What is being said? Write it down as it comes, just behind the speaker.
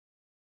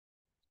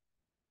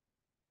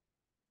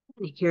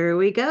Here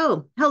we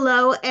go.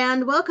 Hello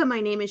and welcome. My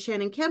name is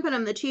Shannon Kemp and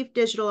I'm the Chief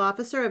Digital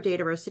Officer of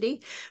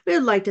DATAVERSITY. We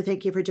would like to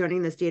thank you for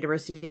joining this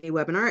DATAVERSITY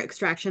webinar,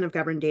 Extraction of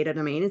Governed Data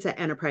Domains at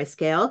Enterprise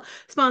Scale,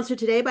 sponsored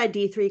today by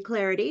D3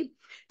 Clarity.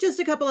 Just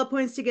a couple of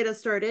points to get us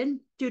started.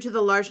 Due to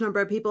the large number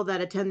of people that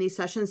attend these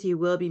sessions, you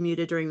will be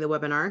muted during the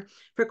webinar.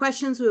 For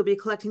questions, we will be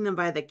collecting them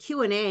via the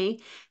Q&A.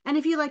 And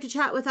if you'd like to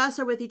chat with us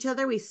or with each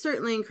other, we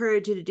certainly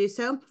encourage you to do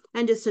so.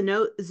 And just a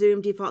note,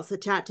 Zoom defaults the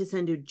chat to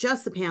send to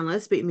just the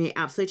panelists, but you may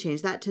absolutely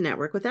change that to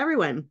network with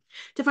everyone.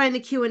 To find the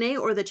Q&A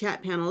or the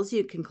chat panels,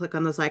 you can click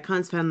on those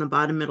icons found in the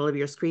bottom middle of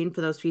your screen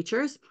for those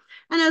features.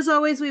 And as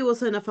always, we will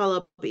send a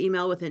follow-up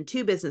email within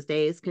 2 business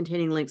days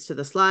containing links to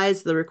the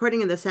slides, the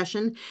recording of the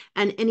session,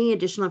 and any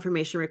additional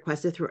information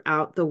requested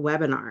throughout the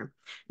webinar.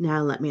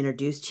 Now, let me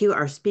introduce to you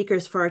our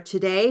speakers for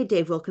today,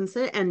 Dave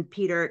Wilkinson and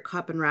Peter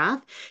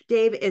Koppenrath.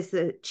 Dave is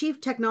the Chief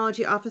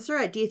Technology Officer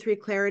at D3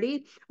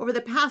 Clarity. Over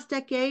the past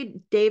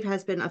decade, Dave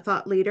has been a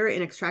thought leader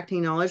in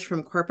extracting knowledge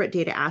from corporate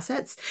data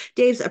assets.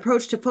 Dave's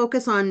approach to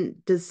focus on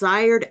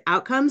desired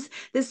outcomes.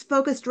 This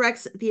focus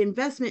directs the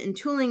investment in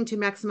tooling to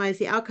maximize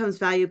the outcomes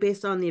value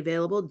based on the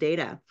available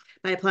data.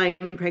 By applying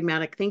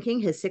pragmatic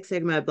thinking, his Six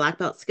Sigma black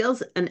belt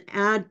skills, and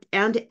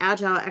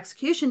agile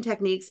execution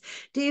techniques,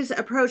 Dave's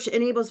approach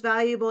enables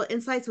valuable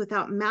insights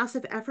without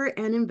massive effort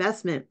and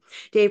investment.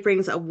 Dave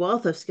brings a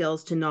wealth of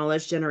skills to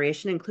knowledge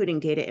generation,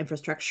 including data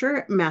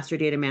infrastructure, master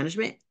data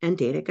management, and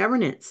data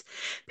governance.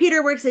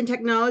 Peter works in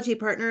technology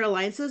partner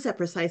alliances at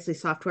Precisely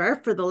Software.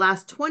 For the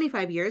last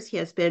 25 years, he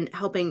has been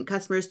helping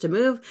customers to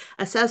move,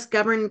 assess,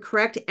 govern,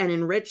 correct, and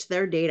enrich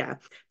their data.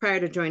 Prior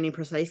to joining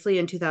Precisely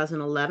in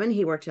 2011,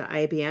 he worked at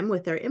IBM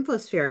with their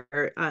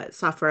InfoSphere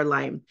software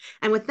line.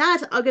 And with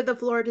that, I'll give the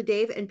floor to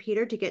Dave and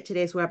Peter to get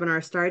today's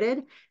webinar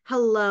started.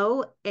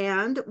 Hello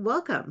and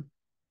welcome.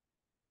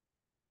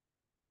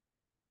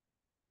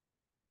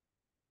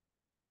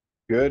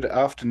 Good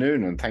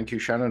afternoon, and thank you,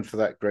 Shannon, for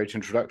that great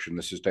introduction.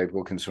 This is Dave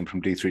Wilkinson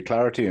from D3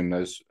 Clarity, and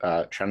as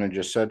Shannon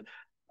just said,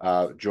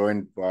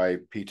 joined by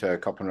Peter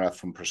Koppenrath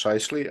from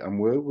Precisely, and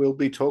we'll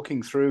be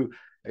talking through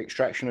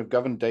extraction of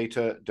governed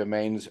data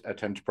domains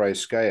at enterprise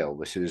scale.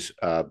 This is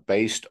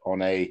based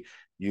on a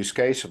use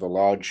case of a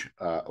large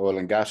oil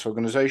and gas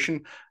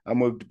organization,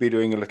 and we'll be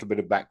doing a little bit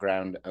of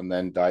background and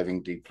then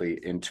diving deeply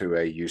into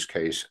a use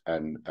case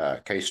and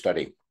case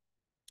study.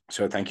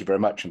 So thank you very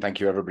much, and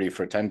thank you everybody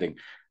for attending.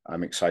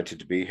 I'm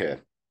excited to be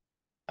here.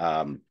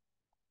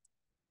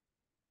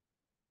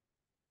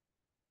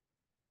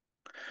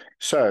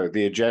 So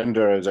the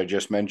agenda, as I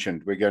just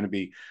mentioned, we're going to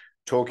be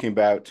talking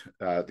about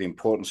the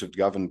importance of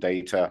governed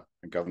data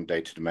and governed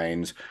data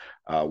domains,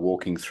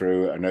 walking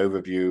through an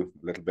overview,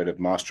 a little bit of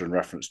master and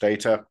reference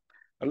data,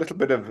 a little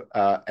bit of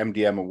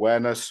MDM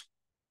awareness,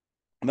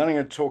 and then I'm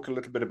going to talk a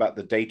little bit about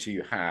the data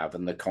you have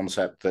and the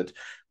concept that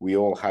we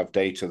all have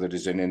data that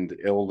is in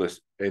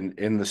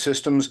the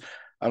systems.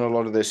 And a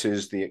lot of this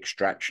is the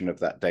extraction of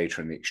that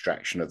data and the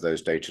extraction of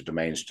those data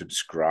domains to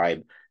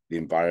describe the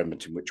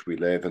environment in which we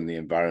live and the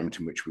environment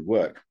in which we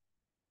work.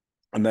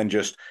 And then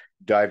just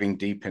diving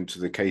deep into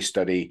the case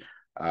study,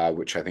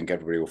 which I think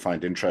everybody will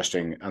find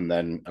interesting, and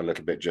then a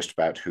little bit just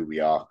about who we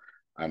are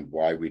and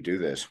why we do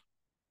this.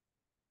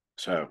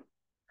 So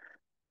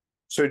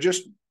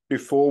just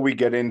before we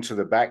get into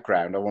the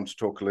background, I want to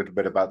talk a little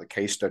bit about the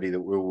case study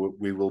that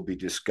we will be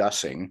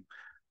discussing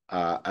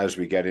as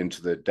we get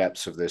into the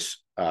depths of this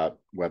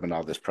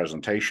webinar, this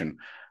presentation.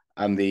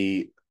 And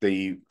the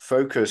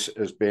focus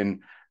has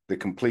been the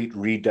complete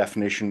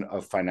redefinition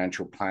of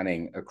financial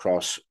planning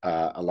across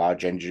a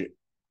large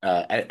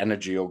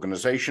energy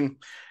organization.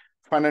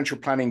 Financial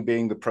planning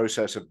being the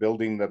process of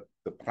building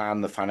the plan,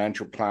 the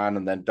financial plan,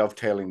 and then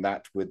dovetailing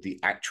that with the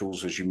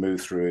actuals as you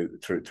move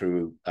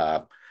through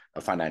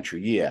a financial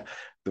year.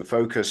 The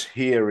focus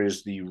here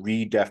is the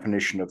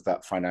redefinition of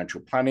that financial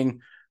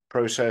planning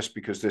process,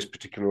 because this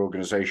particular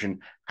organization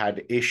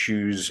had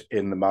issues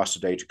in the master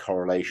data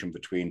correlation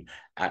between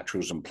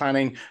actuals and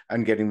planning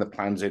and getting the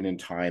plans in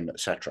time,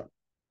 etc.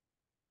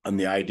 And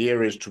the idea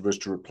was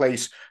to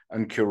replace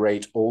and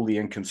curate all the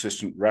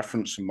inconsistent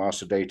reference and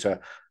master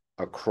data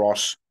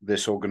across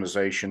this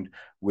organization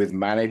with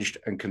managed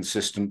and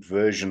consistent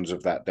versions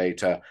of that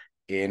data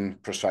in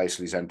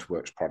Precisely's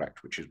EnterWorks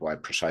product, which is why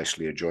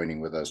Precisely are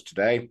joining with us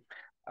today.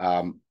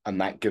 And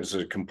that gives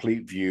us a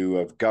complete view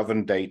of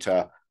governed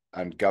data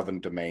and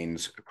governed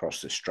domains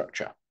across this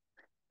structure.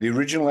 The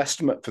original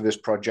estimate for this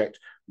project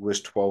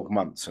was 12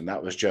 months, and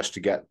that was just to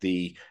get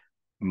the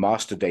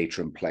master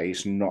data in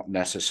place, not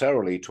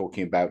necessarily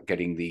talking about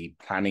getting the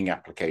planning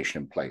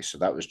application in place. So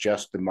that was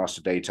just the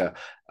master data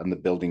and the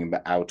building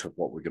out of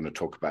what we're going to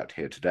talk about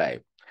here today.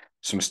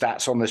 Some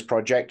stats on this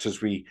project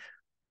as we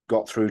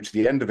got through to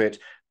the end of it.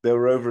 There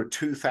were over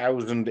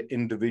 2,000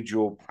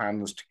 individual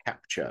plans to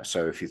capture.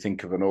 So if you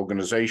think of an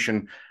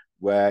organization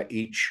where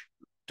each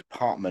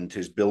department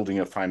is building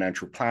a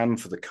financial plan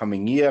for the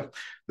coming year,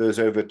 there's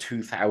over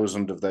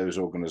 2,000 of those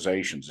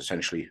organizations,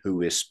 essentially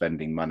who is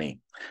spending money.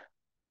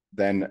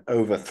 Then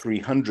over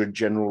 300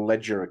 general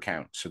ledger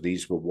accounts. So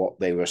these were what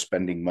they were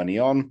spending money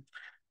on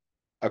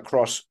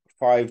across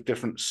 5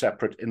 different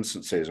separate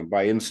instances. And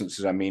by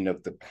instances, I mean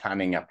of the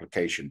planning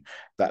application.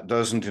 That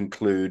doesn't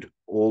include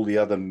all the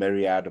other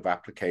myriad of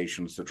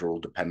applications that are all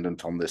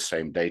dependent on this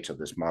same data,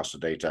 this master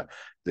data,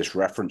 this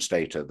reference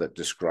data that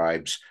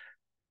describes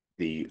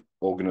the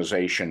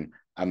organization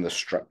and the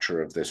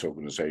structure of this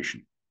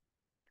organization.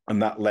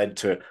 And that led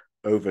to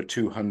over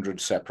 200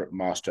 separate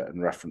master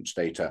and reference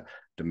data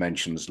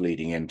dimensions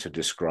leading in to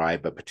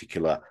describe a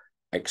particular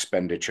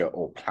expenditure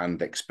or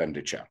planned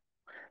expenditure.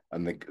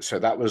 And so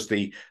that was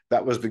the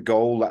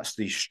goal. That's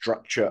the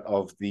structure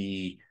of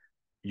the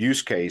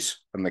use case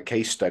and the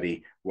case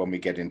study when we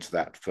get into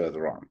that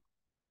further on.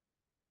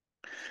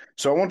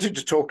 So I wanted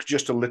to talk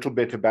just a little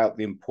bit about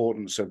the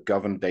importance of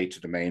governed data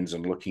domains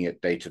and looking at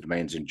data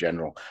domains in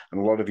general. And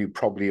a lot of you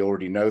probably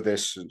already know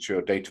this, since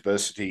your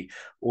DATAVERSITY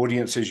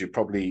audiences, you're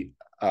probably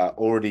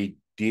already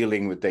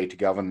dealing with data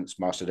governance,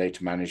 master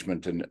data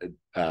management, and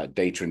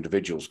data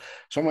individuals.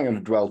 So I'm not going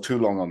to dwell too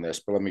long on this,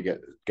 but let me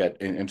get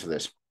into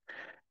this.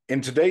 In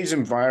today's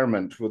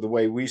environment, well, the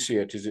way we see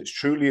it is it's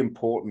truly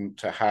important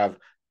to have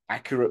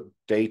accurate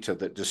data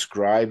that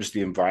describes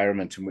the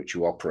environment in which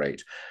you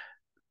operate.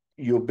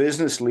 Your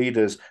business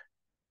leaders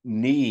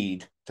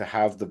need to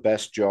have the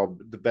best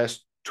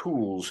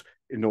tools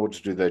in order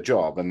to do their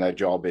job. And their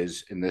job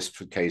is, in this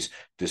case,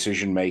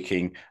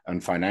 decision-making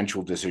and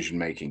financial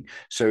decision-making.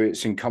 So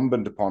it's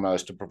incumbent upon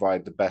us to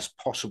provide the best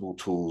possible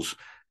tools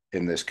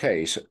in this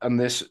case. And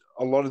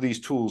a lot of these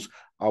tools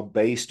are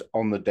based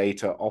on the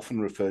data often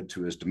referred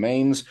to as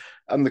domains.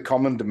 And the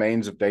common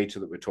domains of data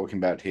that we're talking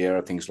about here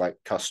are things like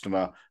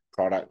customer,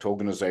 product,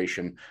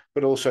 organization,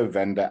 but also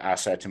vendor,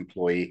 asset,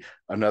 employee,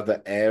 and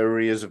other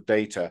areas of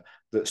data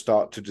that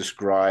start to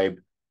describe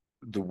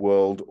the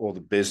world or the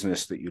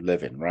business that you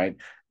live in, right?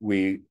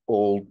 We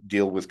all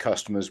deal with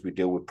customers, we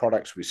deal with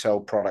products, we sell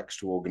products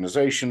to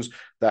organizations.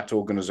 That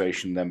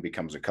organization then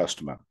becomes a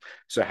customer.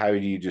 So how do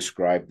you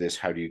describe this?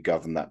 How do you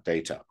govern that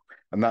data?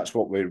 And that's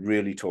what we're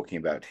really talking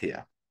about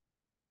here.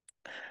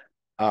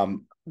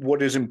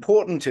 What is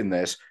important in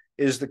this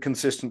is the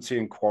consistency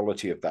and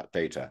quality of that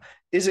data.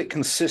 Is it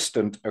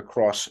consistent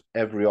across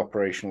every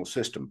operational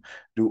system?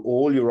 Do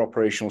all your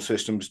operational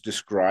systems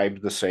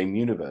describe the same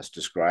universe,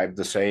 describe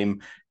the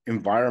same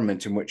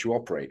environment in which you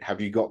operate?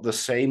 Have you got the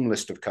same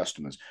list of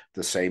customers,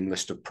 the same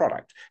list of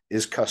product?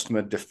 Is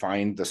customer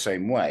defined the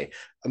same way?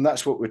 And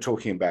that's what we're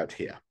talking about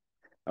here.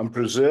 And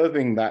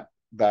preserving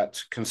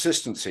that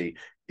consistency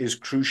is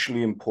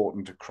crucially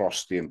important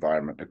across the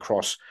environment,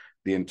 across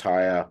the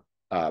entire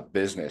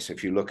business.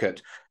 If you look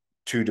at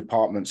 2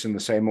 departments in the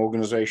same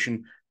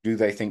organization, do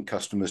they think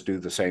customers do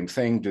the same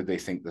thing? Do they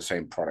think the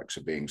same products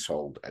are being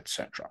sold,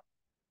 etc.?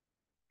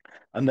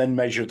 And then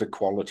measure the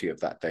quality of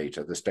that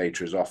data. This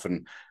data is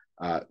often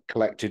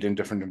collected in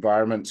different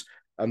environments.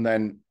 And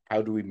then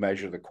how do we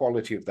measure the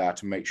quality of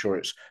that and make sure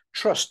it's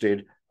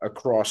trusted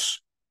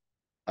across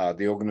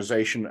the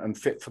organization and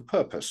fit for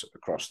purpose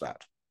across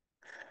that?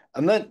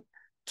 And then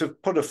to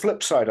put a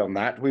flip side on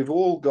that, we've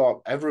all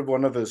got, every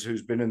one of us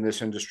who's been in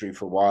this industry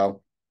for a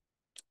while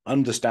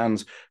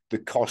understands the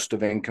cost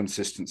of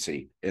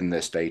inconsistency in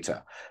this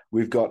data.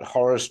 We've got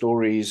horror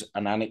stories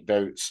and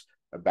anecdotes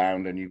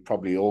abound, and you've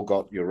probably all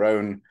got your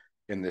own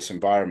in this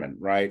environment,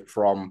 right?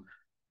 From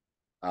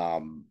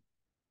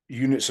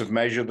units of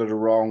measure that are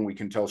wrong. We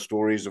can tell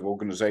stories of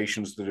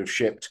organizations that have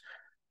shipped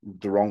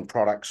the wrong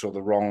products or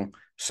the wrong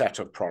set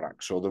of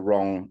products or the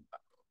wrong.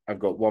 I've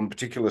got one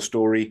particular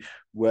story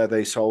where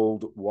they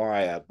sold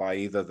wire by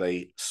either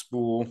the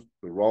spool,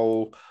 the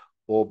roll,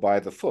 or by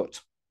the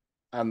foot.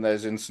 And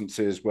there's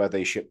instances where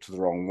they shipped the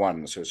wrong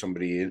one. So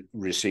somebody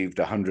received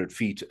 100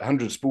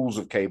 spools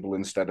of cable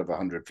instead of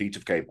 100 feet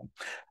of cable.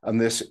 And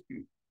this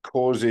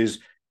causes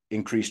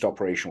increased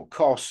operational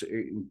costs.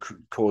 It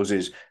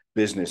causes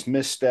business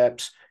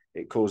missteps.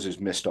 It causes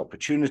missed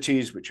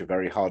opportunities, which are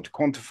very hard to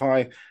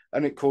quantify.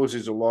 And it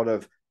causes a lot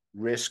of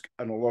risk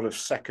and a lot of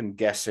second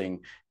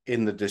guessing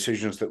in the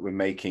decisions that we're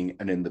making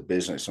and in the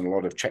business. And a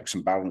lot of checks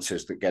and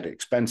balances that get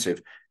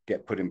expensive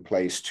get put in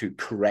place to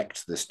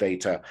correct this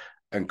data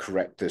and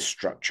correct this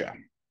structure.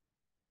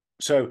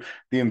 So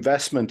the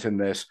investment in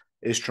this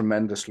is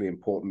tremendously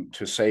important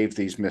to save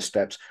these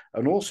missteps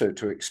and also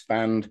to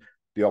expand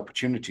the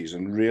opportunities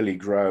and really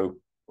grow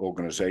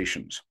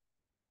organizations.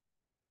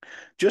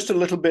 Just a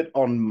little bit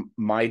on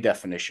my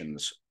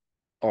definitions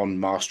on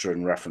master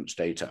and reference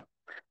data.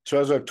 So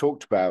as I've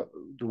talked about,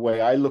 the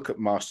way I look at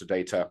master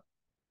data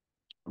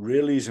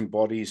really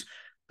embodies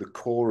the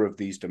core of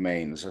these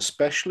domains,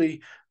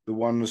 especially the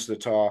ones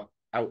that are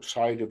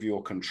outside of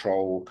your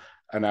control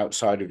and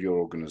outside of your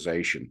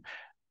organization.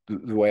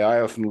 The way I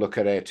often look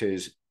at it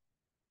is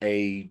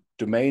a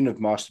domain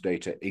of master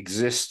data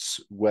exists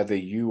whether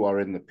you are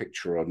in the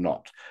picture or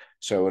not.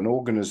 So an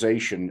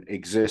organization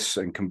exists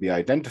and can be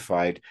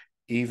identified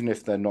even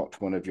if they're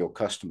not one of your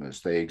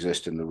customers. They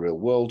exist in the real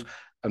world.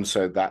 And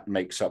so that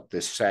makes up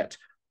this set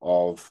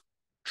of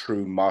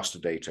true master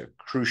data,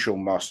 crucial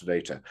master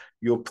data.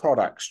 Your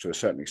products, to a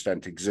certain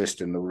extent, exist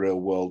in the real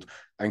world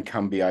and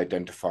can be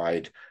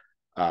identified,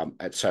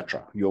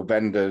 etc. Your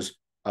vendors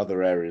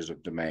other areas of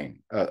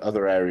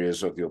other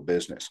areas of your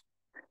business.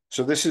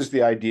 So this is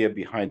the idea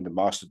behind the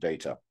master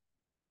data.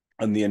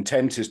 And the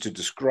intent is to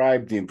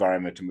describe the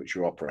environment in which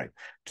you operate,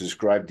 to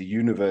describe the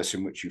universe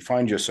in which you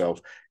find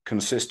yourself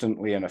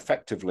consistently and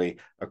effectively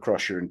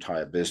across your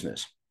entire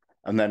business.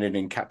 And then it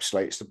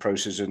encapsulates the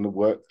process in the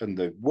work and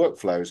the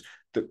workflows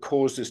that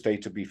cause this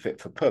data to be fit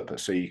for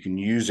purpose. So you can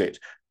use it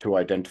to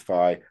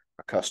identify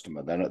a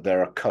customer. Then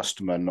they're a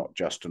customer, not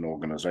just an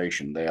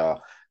organization. They are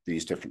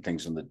these different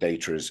things, and the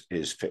data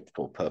is fit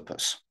for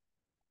purpose.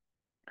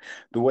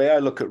 The way I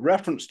look at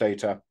reference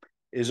data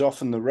is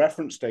often the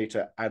reference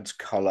data adds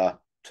color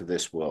to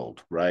this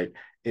world, right?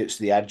 It's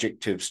the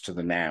adjectives to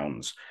the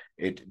nouns.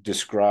 It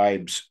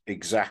describes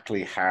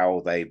exactly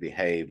how they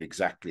behave,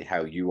 exactly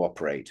how you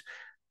operate.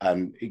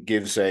 And it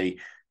gives the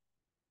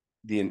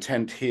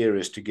intent here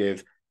is to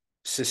give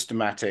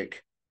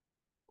systematic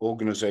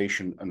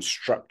organization and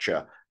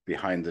structure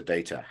behind the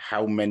data.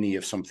 How many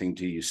of something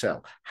do you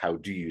sell? How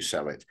do you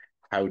sell it?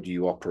 How do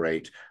you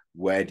operate?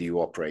 Where do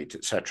you operate,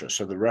 etc.?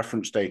 So the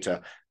reference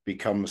data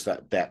becomes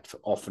that depth.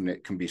 Often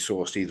it can be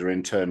sourced either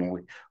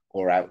internally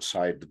or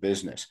outside the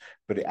business,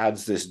 but it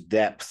adds this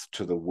depth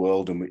to the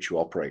world in which you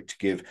operate to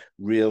give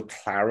real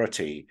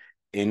clarity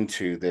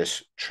into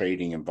this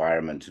trading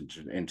environment,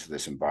 into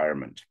this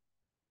environment.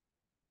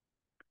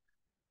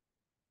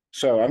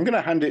 So I'm going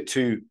to hand it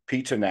to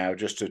Peter now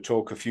just to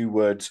talk a few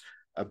words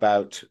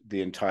about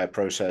the entire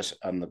process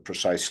and the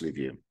Precisely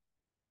view.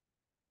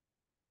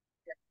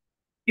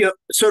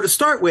 So to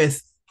start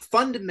with,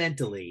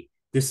 fundamentally,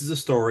 this is a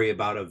story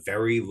about a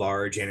very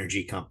large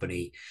energy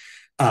company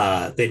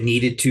that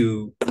needed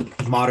to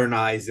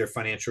modernize their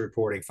financial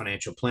reporting,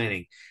 financial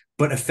planning,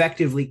 but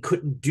effectively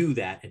couldn't do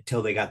that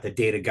until they got the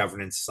data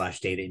governance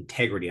 / data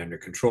integrity under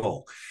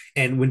control.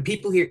 And when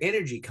people hear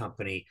energy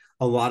company,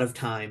 a lot of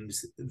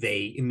times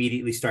they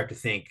immediately start to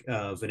think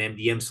of an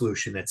MDM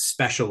solution that's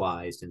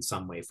specialized in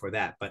some way for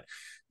that. But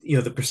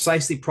the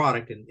Precisely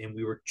product, and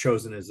we were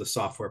chosen as a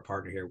software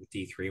partner here with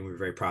D3, and we were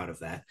very proud of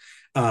that,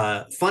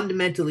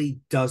 fundamentally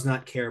does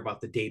not care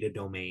about the data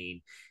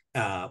domain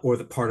or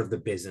the part of the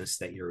business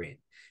that you're in.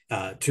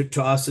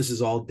 To us, this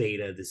is all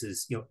data. This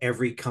is,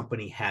 every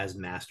company has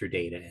master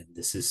data, and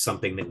this is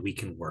something that we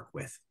can work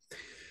with.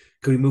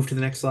 Could we move to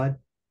the next slide?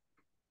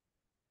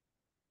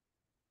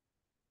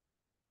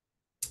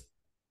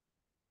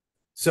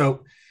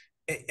 So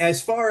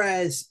as far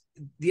as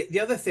the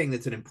other thing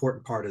that's an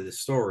important part of this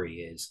story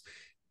is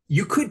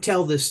you could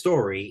tell this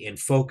story and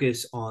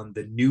focus on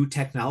the new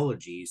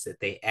technologies that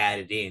they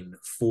added in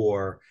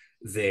for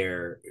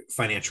their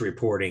financial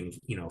reporting,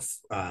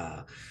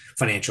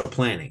 financial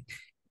planning.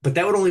 But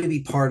that would only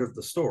be part of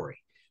the story.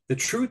 The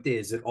truth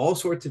is that all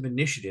sorts of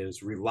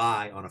initiatives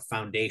rely on a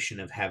foundation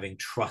of having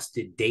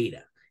trusted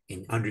data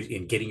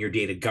in getting your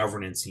data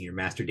governance and your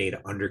master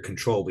data under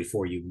control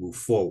before you move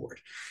forward.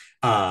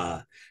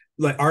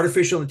 Like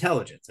artificial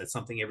intelligence, that's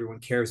something everyone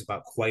cares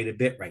about quite a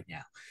bit right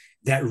now.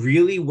 That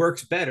really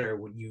works better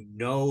when you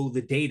know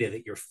the data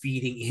that you're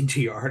feeding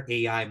into your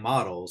AI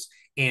models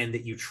and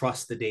that you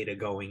trust the data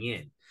going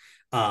in.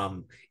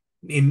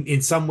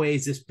 In some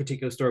ways, this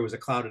particular story was a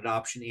cloud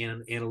adoption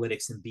and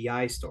analytics and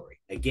BI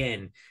story.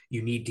 Again,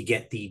 you need to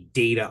get the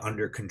data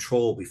under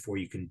control before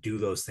you can do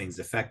those things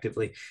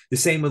effectively. The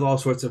same with all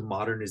sorts of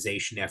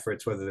modernization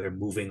efforts, whether they're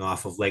moving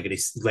off of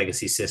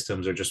legacy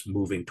systems or just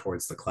moving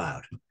towards the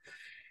cloud.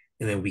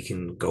 And then we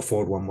can go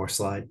forward one more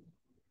slide.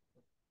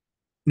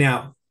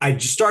 Now, I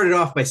just started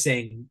off by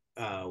saying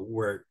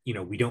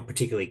we don't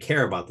particularly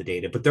care about the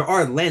data, but there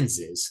are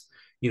lenses,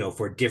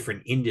 for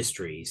different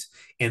industries,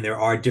 and there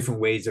are different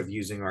ways of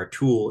using our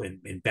tool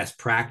and best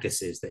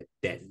practices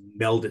that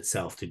meld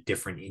itself to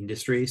different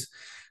industries.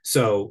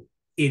 So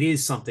it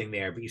is something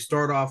there, but you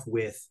start off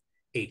with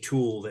a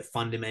tool that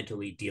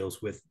fundamentally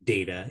deals with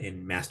data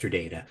and master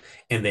data,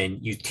 and then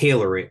you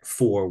tailor it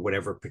for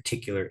whatever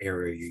particular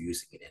area you're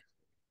using it in.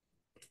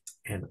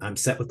 And I'm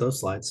set with those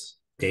slides.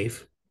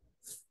 Dave?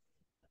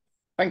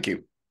 Thank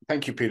you.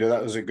 Thank you, Peter.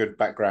 That was a good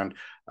background.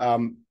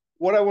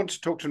 What I want to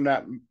talk to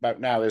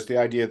about now is the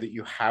idea that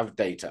you have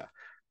data,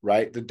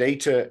 right? The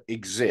data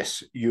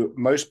exists.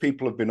 Most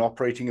people have been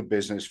operating a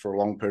business for a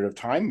long period of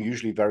time,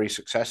 usually very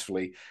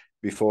successfully,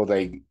 before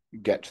they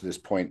get to this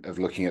point of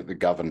looking at the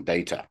governed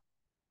data.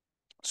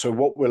 So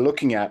what we're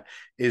looking at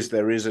is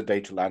there is a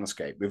data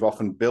landscape. We've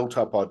often built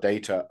up our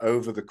data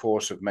over the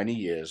course of many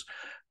years,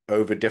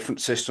 over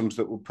different systems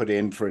that were put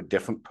in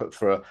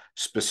for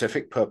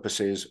specific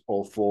purposes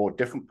or for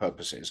different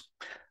purposes.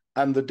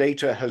 And the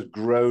data has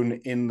grown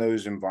in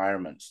those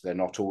environments. They're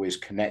not always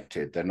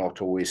connected. They're not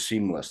always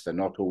seamless. They're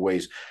not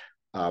always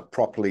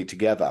properly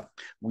together.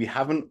 We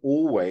haven't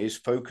always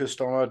focused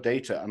on our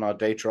data and our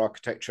data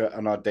architecture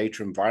and our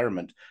data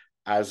environment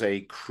as a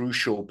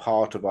crucial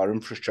part of our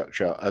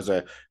infrastructure, as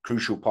a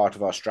crucial part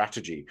of our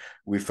strategy.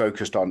 We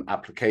focused on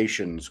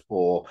applications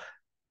or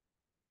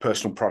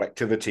personal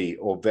productivity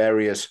or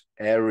various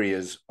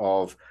areas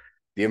of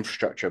the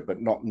infrastructure, but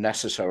not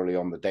necessarily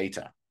on the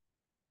data.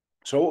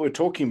 So what we're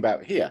talking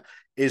about here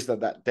is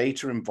that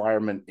data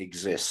environment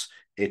exists.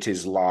 it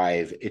is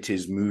live, it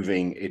is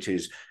moving, it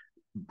is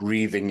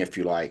breathing, if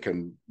you like.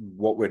 And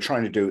what we're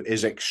trying to do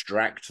is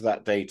extract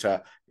that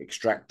data,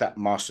 extract that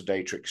master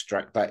data,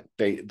 extract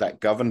that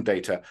governed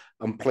data,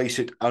 and place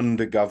it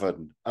under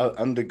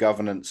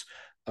governance,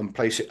 and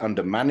place it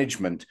under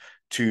management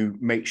to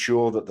make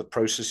sure that the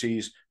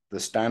processes, the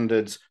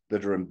standards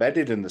that are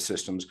embedded in the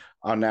systems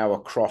are now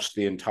across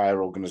the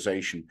entire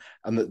organization,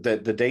 and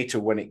that the data,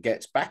 when it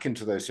gets back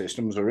into those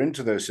systems or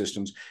into those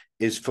systems,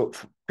 is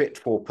fit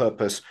for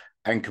purpose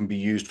and can be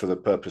used for the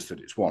purpose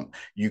that it's want.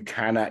 You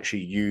can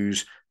actually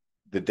use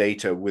the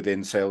data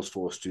within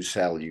Salesforce to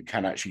sell. You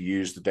can actually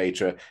use the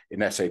data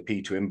in SAP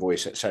to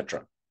invoice,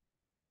 etc.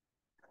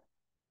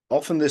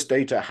 Often this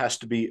data has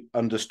to be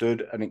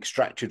understood and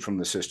extracted from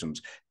the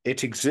systems.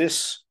 It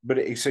exists, but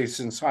it exists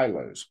in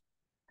silos.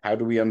 How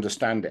do we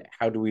understand it?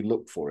 How do we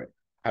look for it?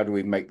 How do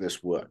we make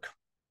this work?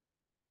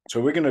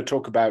 So we're going to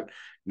talk about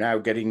now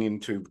getting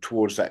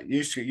towards that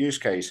use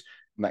case,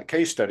 in that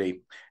case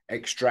study,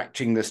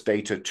 extracting this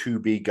data to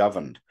be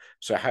governed.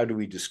 So how do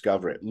we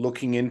discover it?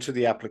 Looking into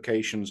the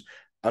applications,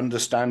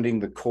 understanding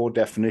the core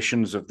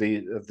definitions of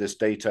this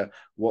data,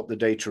 what the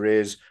data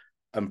is,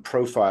 and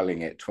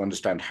profiling it to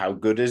understand how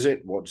good is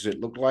it, what does it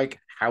look like,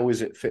 how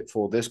is it fit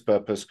for this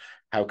purpose,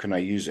 how can I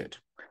use it?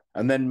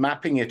 And then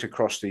mapping it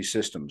across these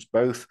systems,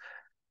 both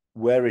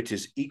where it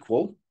is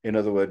equal. In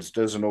other words,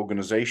 does an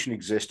organization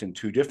exist in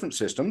two different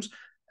systems,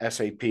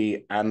 SAP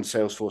and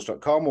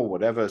Salesforce.com, or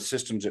whatever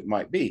systems it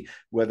might be,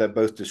 where they're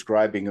both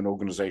describing an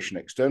organization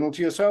external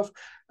to yourself,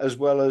 as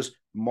well as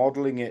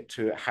modeling it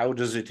to how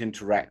does it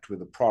interact with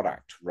the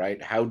product,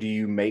 right? How do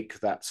you make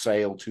that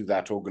sale to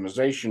that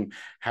organization?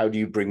 How do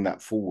you bring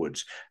that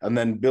forwards? And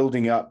then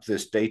building up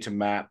this data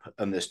map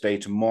and this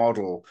data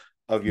model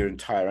of your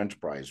entire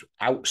enterprise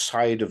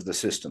outside of the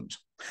systems.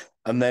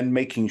 And then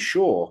making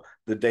sure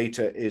the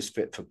data is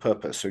fit for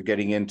purpose. So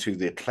getting into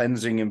the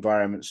cleansing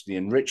environments, the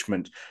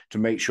enrichment, to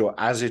make sure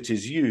as it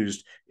is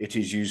used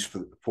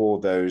for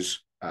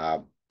those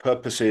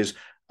purposes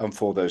and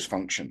for those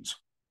functions.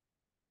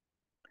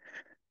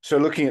 So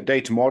looking at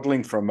data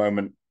modeling for a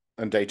moment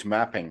and data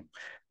mapping,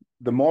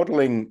 the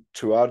modeling,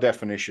 to our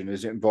definition,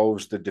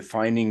 involves the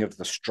defining of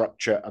the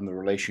structure and the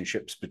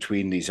relationships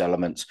between these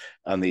elements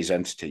and these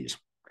entities.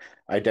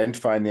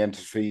 Identifying the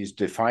entities,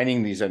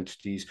 defining these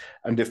entities,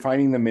 and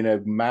defining them in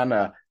a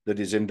manner that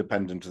is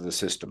independent of the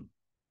system.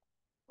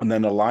 And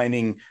then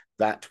aligning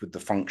that with the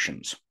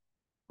functions,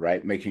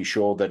 right? Making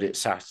sure that it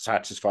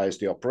satisfies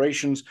the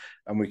operations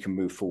and we can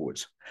move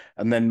forwards.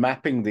 And then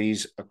mapping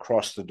these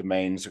across the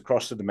domains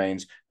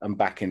and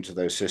back into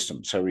those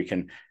systems so we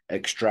can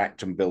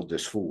extract and build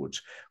this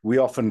forwards. We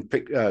often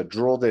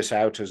draw this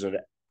out as a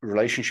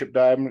relationship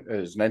diagram,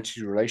 as an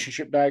entity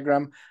relationship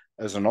diagram,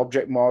 as an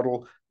object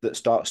model that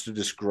starts to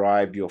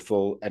describe your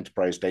full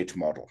enterprise data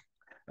model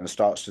and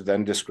starts to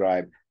then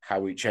describe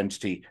how each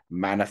entity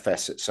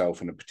manifests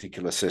itself in a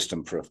particular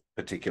system for a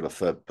particular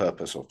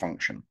purpose or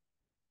function.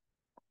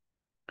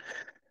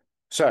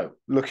 So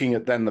looking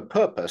at then the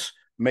purpose,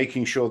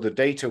 making sure the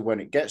data, when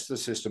it gets to the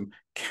system,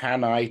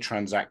 can I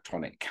transact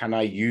on it? Can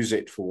I use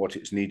it for what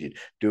it's needed?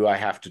 Do I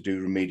have to do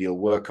remedial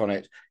work on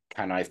it?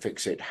 Can I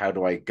fix it? How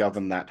do I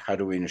govern that? How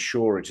do we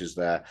ensure it is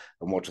there?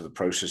 And what are the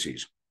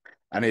processes?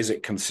 And is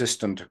it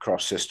consistent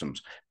across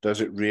systems?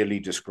 Does it really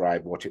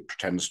describe what it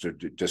pretends to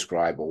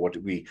describe or what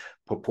we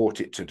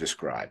purport it to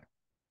describe?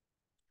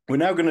 We're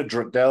now going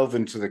to delve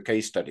into the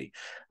case study.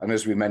 And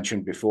as we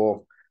mentioned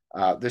before,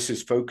 this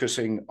is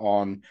focusing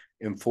on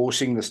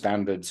enforcing the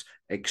standards,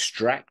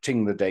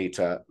 extracting the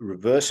data,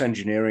 reverse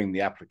engineering the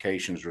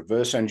applications,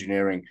 reverse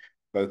engineering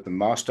both the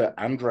master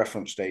and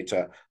reference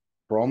data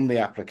from the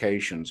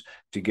applications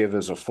to give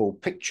us a full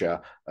picture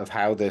of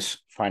how this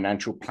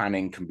financial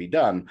planning can be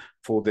done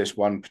for this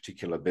one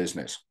particular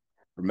business.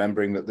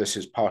 Remembering that this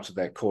is part of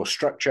their core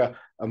structure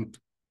and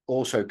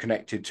also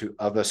connected to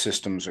other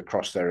systems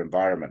across their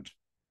environment.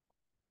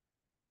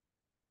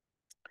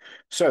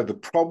 So the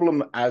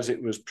problem as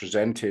it was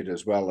presented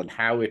as well and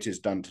how it is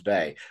done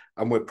today,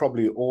 and we're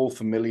probably all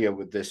familiar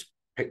with this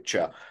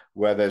picture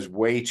where there's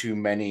way too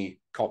many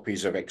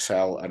copies of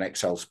Excel and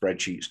Excel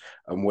spreadsheets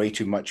and way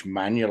too much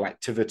manual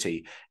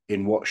activity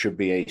in what should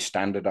be a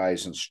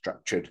standardized and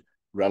structured,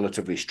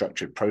 relatively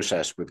structured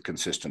process with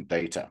consistent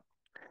data.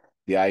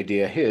 The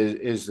idea here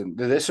is that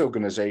this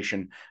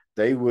organization,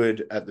 they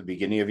would at the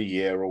beginning of a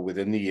year or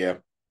within the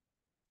year,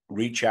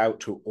 reach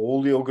out to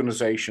all the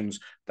organizations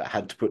that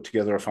had to put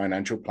together a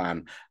financial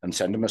plan and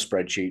send them a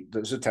spreadsheet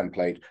that's a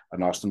template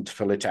and ask them to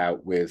fill it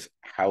out with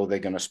how they're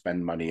going to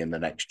spend money in the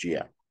next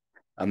year.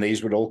 And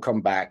these would all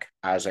come back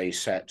as a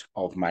set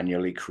of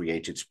manually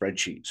created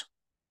spreadsheets,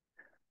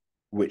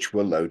 which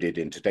were loaded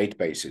into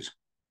databases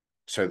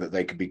so that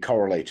they could be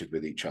correlated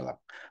with each other.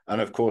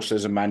 And of course,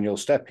 there's a manual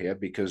step here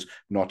because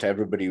not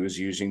everybody was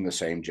using the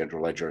same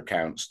general ledger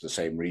accounts, the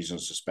same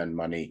reasons to spend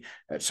money,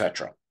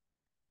 etc.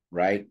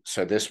 Right?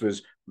 So this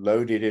was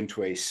loaded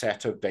into a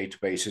set of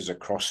databases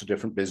across the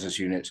different business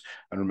units.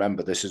 And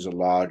remember, this is a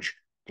large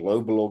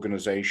global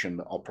organization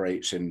that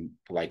operates in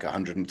like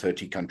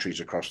 130 countries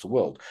across the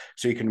world.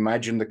 So you can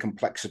imagine the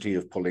complexity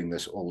of pulling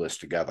all this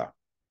together.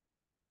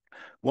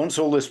 Once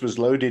all this was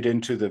loaded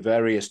into the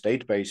various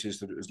databases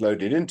that it was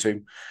loaded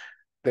into,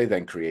 they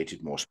then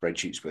created more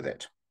spreadsheets with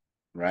it,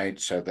 right?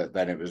 So that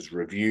then it was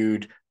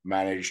reviewed,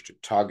 managed,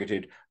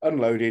 targeted,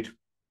 unloaded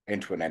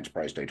into an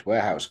enterprise data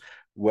warehouse,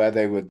 where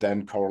they would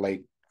then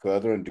correlate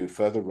further and do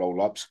further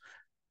roll-ups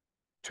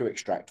to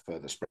extract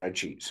further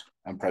spreadsheets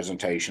and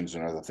presentations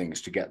and other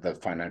things to get the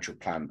financial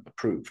plan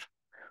approved.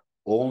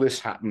 All this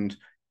happened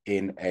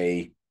in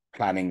a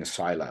planning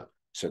silo.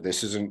 So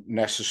this isn't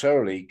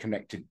necessarily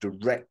connected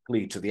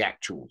directly to the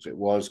actuals. It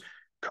was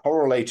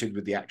correlated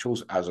with the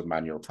actuals as a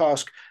manual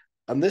task.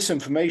 And this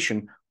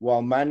information,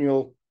 while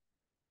manual,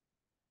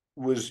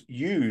 was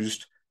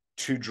used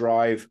to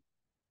drive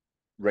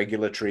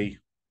regulatory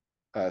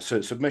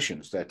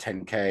submissions, their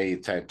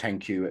 10K,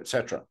 10Q,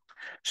 etc.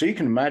 So you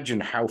can imagine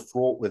how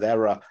fraught with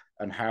error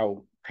and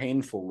how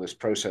painful this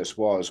process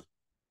was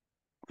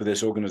for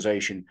this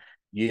organization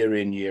year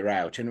in, year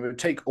out. And it would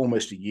take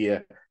almost a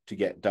year to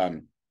get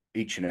done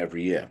each and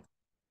every year.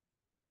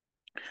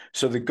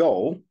 So the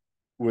goal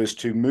was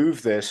to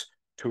move this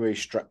to a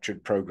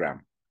structured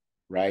program,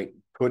 right?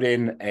 Put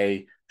in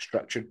a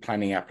structured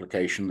planning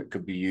application that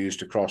could be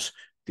used across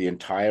the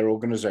entire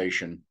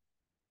organization,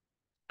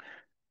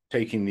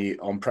 taking the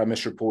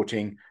on-premise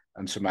reporting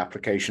and some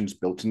applications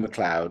built in the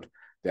cloud.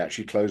 They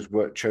actually chose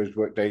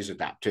Workday's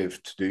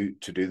Adaptive to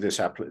do this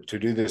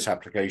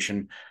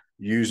application,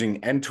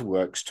 using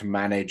Enterworks to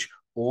manage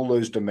all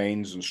those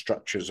domains and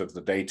structures of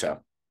the data,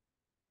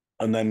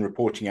 and then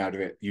reporting out of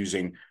it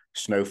using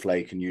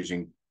Snowflake and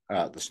using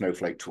the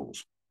Snowflake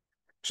tools.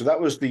 So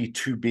that was the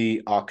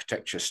to-be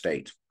architecture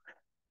state,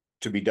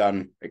 to be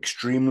done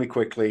extremely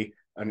quickly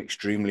and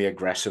extremely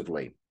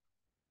aggressively.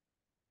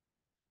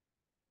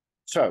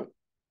 So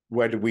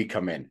where do we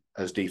come in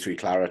as D3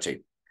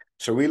 Clarity?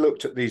 So we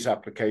looked at these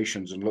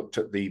applications and looked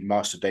at the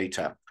master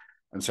data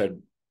and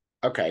said,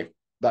 okay,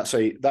 that's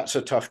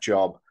a tough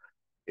job.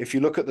 If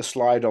you look at the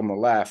slide on the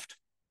left,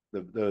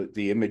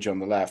 the image on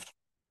the left,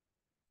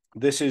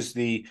 this is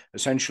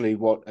essentially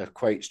what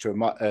equates to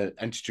an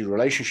entity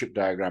relationship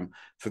diagram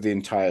for the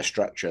entire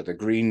structure. The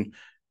green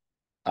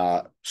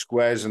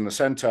squares in the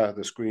center,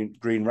 the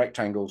green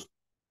rectangles,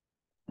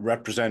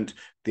 represent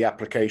the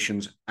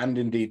applications and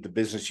indeed the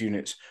business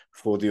units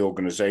for the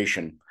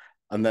organization.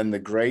 And then the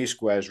gray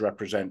squares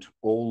represent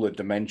all the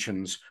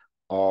dimensions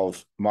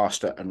of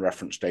master and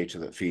reference data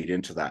that feed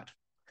into that,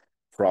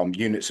 from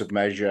units of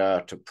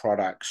measure to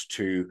products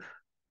to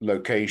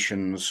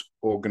locations,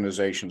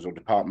 organizations or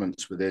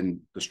departments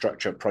within the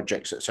structure,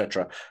 projects,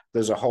 etc.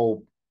 There's a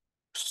whole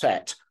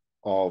set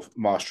of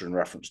master and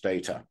reference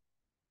data.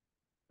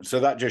 So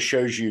that just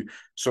shows you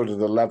sort of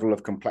the level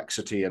of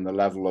complexity and the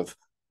level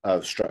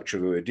of structure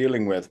that we're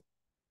dealing with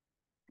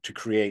to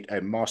create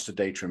a master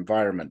data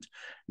environment.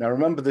 Now,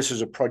 remember, this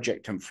is a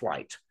project in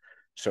flight.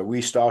 So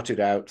we started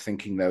out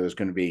thinking there was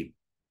going to be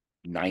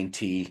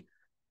 90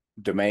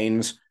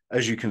 domains.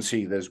 As you can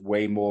see, there's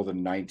way more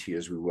than 90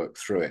 as we work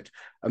through it.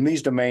 And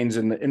these domains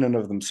in and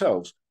of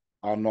themselves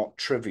are not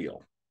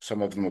trivial.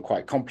 Some of them are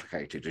quite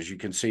complicated. As you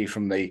can see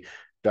from the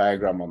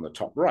diagram on the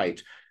top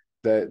right,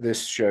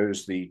 this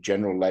shows the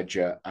general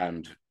ledger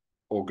and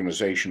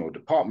organizational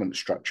department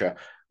structure,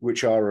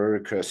 which are a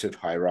recursive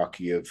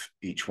hierarchy of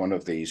each one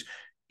of these,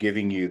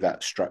 giving you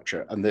that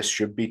structure. And this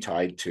should be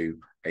tied to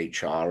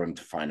HR and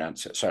to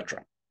finance,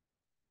 etc.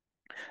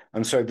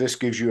 And so this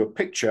gives you a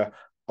picture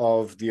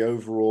of the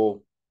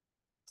overall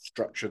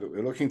structure that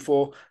we're looking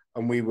for.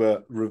 And we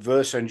were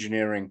reverse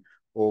engineering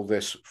all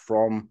this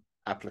from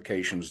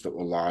applications that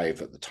were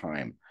live at the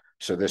time.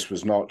 So this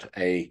was not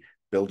a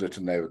build it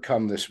and they would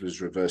come. This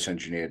was reverse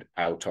engineered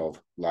out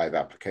of live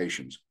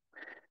applications.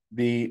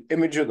 The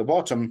image at the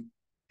bottom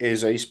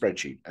is a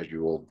spreadsheet, as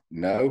you all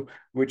know,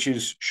 which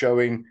is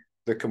showing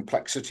the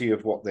complexity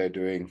of what they're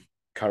doing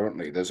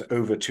currently. There's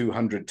over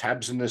 200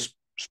 tabs in this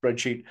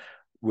spreadsheet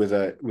with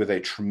a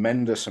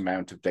tremendous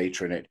amount of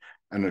data in it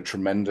and a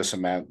tremendous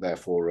amount,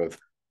 therefore, of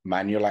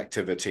manual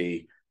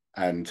activity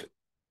and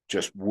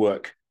just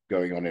work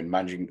going on in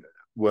managing,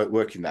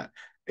 working that.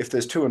 If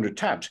there's 200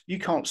 tabs, you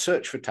can't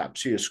search for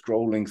tabs. So you're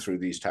scrolling through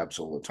these tabs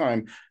all the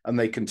time, and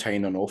they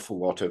contain an awful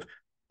lot of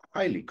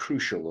highly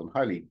crucial and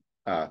highly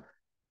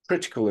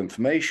critical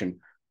information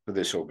for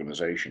this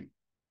organization.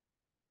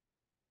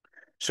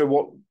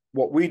 So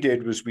what we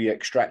did was we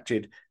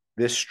extracted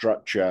this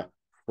structure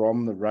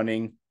from the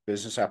running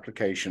business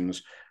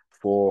applications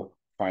for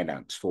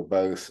finance, for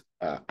both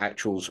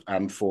actuals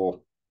and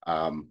for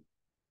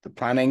the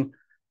planning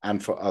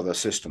and for other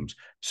systems,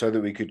 so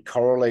that we could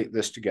correlate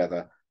this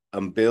together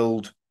and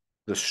build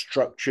the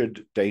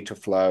structured data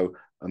flow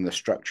and the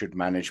structured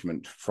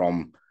management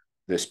from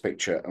this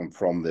picture and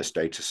from this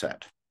data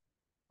set.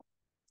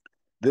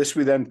 This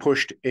we then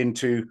pushed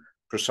into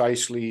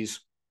Precisely's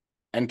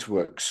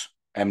Enterworks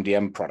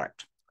MDM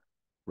product,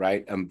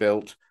 right? And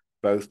built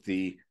both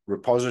the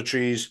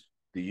repositories,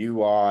 the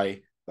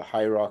UI, the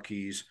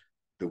hierarchies,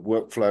 the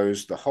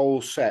workflows, the whole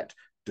set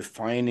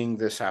defining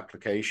this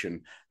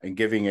application and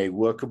giving a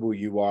workable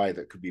UI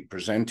that could be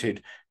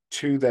presented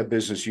to their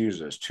business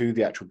users, to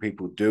the actual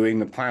people doing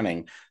the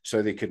planning,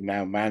 so they could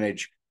now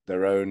manage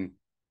their own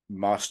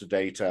master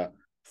data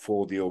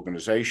for the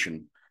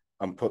organization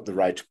and put the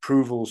right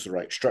approvals, the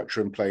right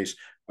structure in place.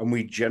 And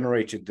we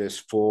generated this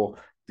for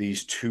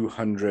these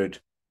 200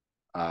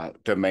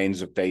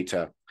 domains of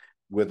data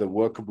with a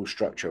workable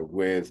structure,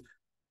 with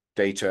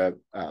data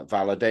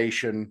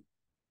validation,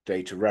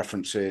 data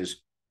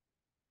references,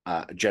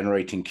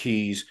 generating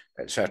keys,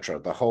 etc.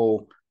 The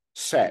whole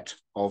set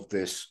of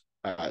this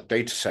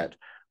data set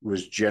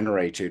was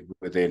generated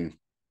within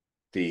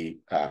the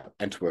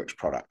EnterWorks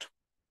product.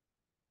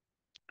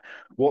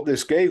 What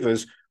this gave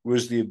us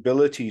was the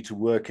ability to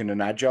work in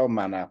an agile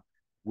manner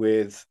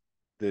with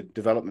the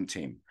development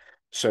team.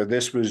 So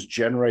this was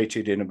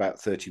generated in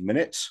about 30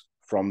 minutes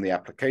from the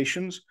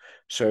applications.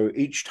 So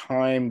each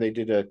time they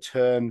did a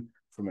turn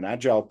from an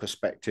agile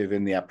perspective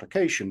in the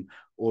application,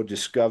 or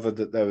discovered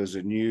that there was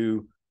a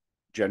new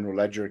general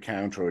ledger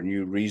account or a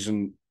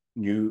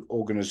new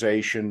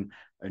organization,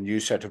 a new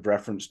set of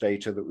reference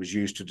data that was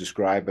used to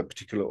describe a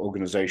particular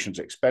organization's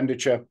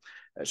expenditure,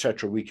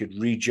 etc., we could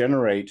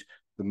regenerate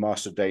the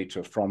master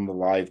data from the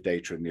live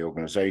data in the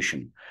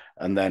organization.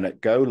 And then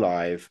at go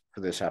live for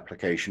this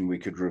application, we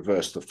could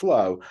reverse the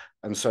flow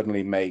and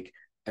suddenly make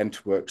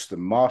EnterWorks the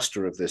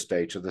master of this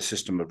data, the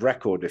system of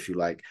record, if you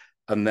like.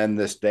 And then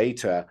this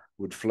data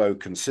would flow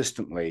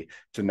consistently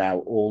to now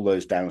all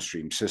those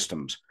downstream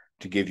systems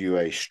to give you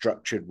a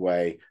structured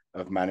way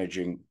of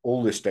managing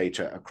all this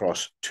data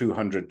across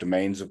 200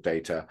 domains of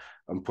data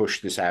and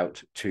push this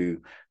out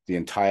to the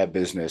entire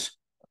business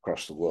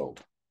across the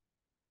world.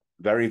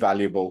 Very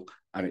valuable,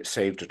 and it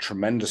saved a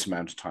tremendous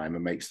amount of time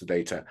and makes the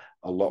data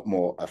a lot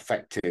more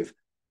effective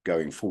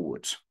going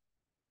forwards.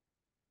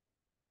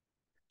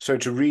 So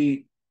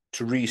to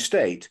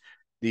restate,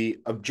 the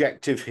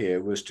objective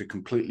here was to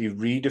completely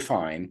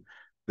redefine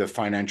the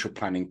financial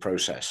planning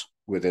process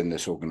within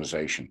this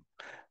organization,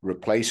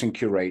 replace and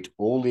curate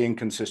all the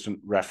inconsistent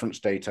reference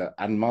data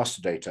and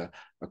master data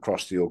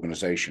across the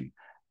organization.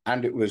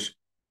 And it was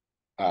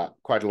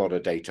quite a lot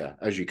of data,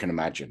 as you can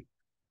imagine,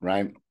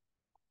 right?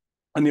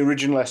 And the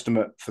original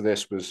estimate for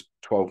this was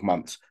 12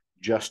 months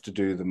just to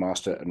do the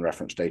master and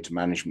reference data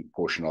management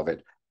portion of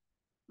it,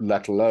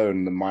 let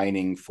alone the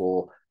mining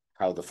for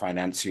how the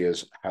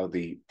financiers, how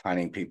the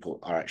planning people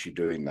are actually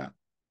doing that.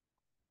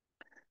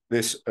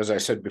 This, as I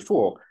said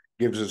before,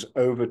 gives us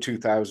over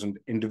 2,000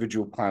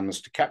 individual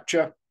plans to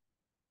capture,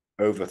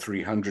 over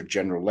 300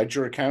 general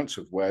ledger accounts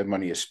of where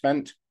money is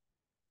spent,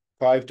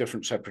 5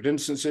 different separate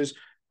instances,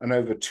 and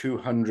over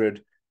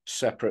 200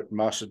 separate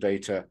master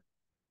data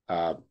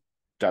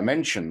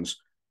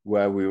dimensions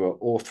where we were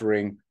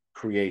authoring,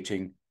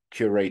 creating,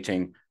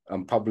 curating,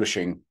 and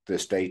publishing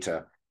this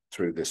data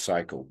through this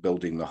cycle,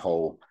 building the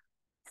whole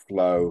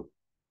flow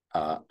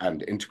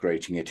and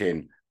integrating it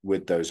in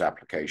with those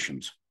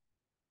applications.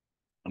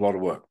 A lot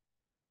of work.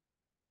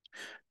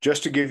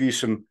 Just to give you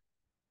some,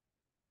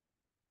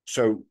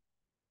 so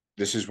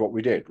this is what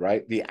we did,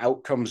 right? The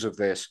outcomes of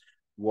this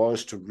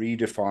was to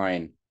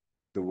redefine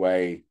the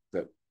way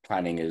that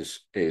planning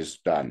is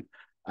done.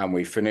 And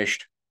we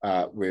finished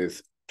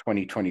with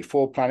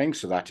 2024 planning,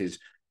 so that is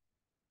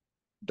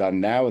done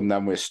now. And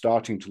then we're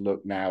starting to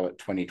look now at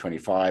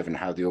 2025 and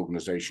how the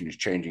organization is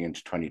changing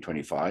into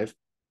 2025.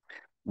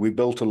 We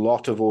built a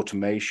lot of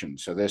automation.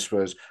 So this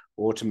was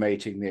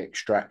automating the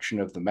extraction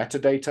of the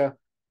metadata,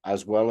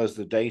 as well as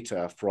the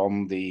data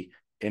from the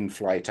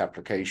in-flight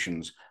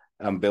applications,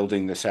 and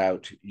building this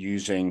out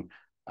using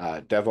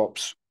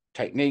DevOps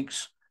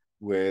techniques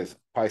with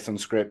Python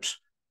scripts,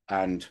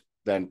 and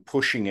then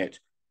pushing it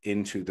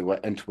into the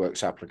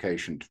EnterWorks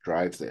application to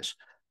drive this.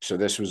 So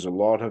this was a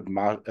lot of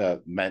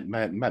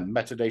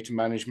metadata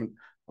management,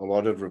 a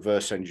lot of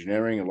reverse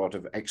engineering, a lot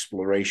of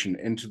exploration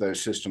into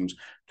those systems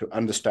to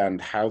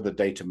understand how the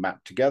data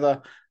mapped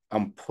together,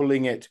 and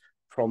pulling it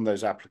from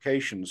those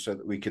applications so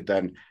that we could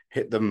then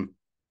hit them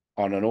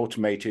on an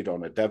automated,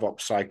 on a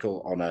DevOps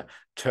cycle, on a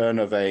turn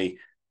of a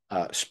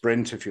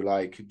sprint, if you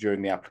like,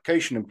 during the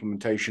application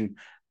implementation,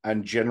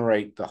 and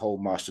generate the whole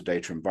master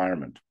data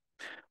environment.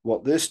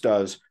 What this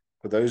does,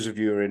 for those of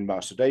you who are in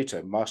master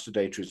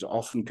data is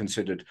often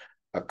considered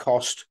a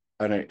cost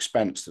and an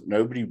expense that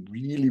nobody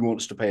really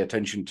wants to pay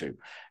attention to.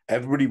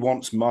 Everybody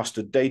wants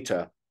master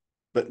data,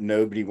 but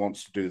nobody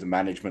wants to do the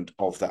management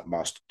of that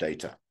master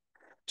data.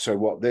 So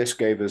what this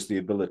gave us the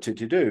ability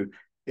to do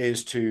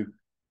is to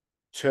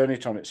turn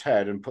it on its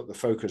head and put the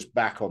focus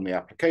back on the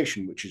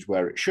application, which is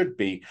where it should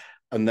be,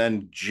 and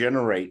then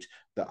generate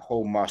that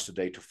whole master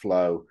data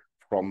flow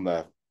from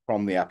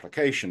the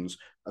applications,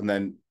 and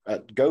then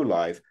at go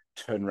live,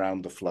 turn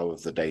around the flow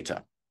of the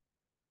data.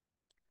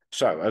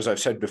 So, as I've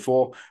said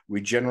before,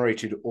 we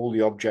generated all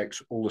the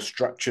objects, all the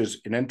structures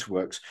in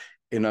EnterWorks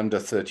in under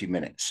 30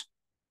 minutes,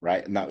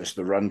 right? And that was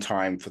the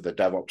runtime for the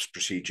DevOps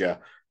procedure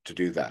to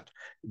do that.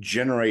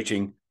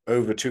 Generating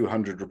over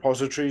 200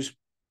 repositories,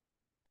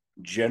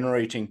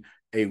 generating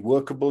a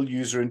workable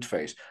user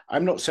interface.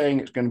 I'm not saying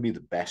it's going to be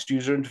the best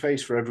user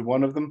interface for every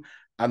one of them.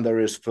 And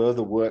there is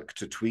further work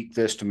to tweak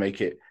this to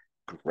make it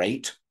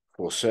great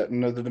for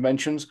certain of the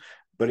dimensions,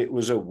 but it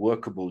was a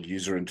workable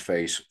user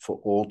interface for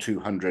all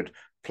 200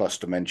 plus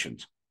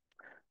dimensions.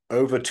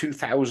 Over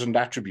 2,000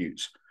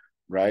 attributes,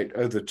 right?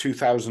 Over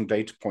 2,000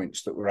 data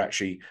points that were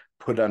actually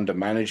put under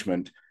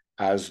management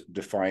as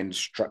defined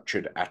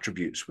structured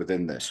attributes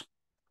within this.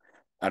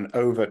 And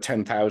over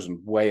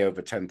 10,000, way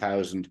over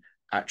 10,000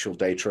 actual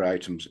data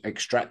items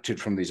extracted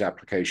from these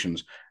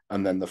applications,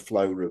 and then the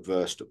flow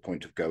reversed at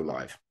point of go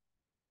live.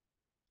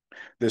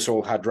 This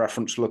all had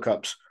reference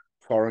lookups,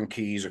 foreign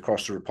keys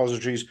across the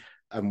repositories,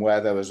 and where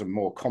there was a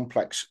more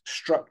complex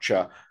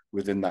structure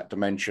within that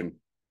dimension,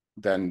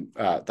 then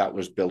that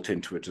was built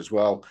into it as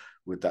well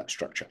with that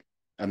structure.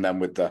 And then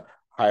with the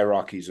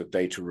hierarchies of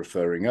data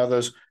referring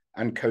others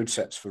and code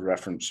sets for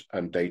reference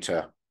and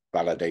data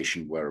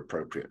validation where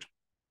appropriate.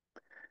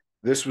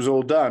 This was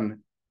all done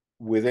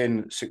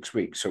within 6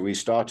 weeks. So we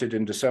started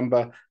in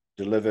December,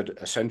 delivered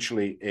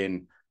essentially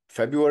in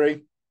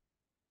February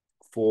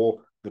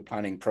for the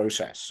planning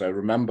process. So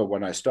remember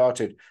when I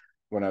started,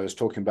 when I was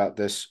talking about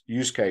this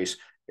use case,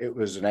 it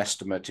was an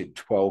estimated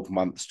 12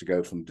 months to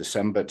go from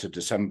December to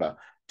December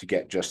to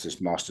get just this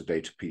master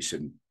data piece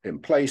in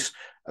place.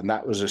 And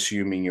that was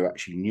assuming you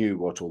actually knew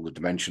what all the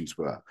dimensions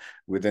were.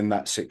 Within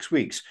that 6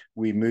 weeks,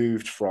 we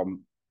moved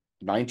from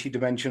 90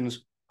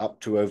 dimensions up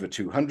to over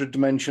 200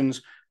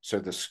 dimensions. So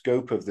the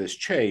scope of this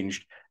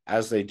changed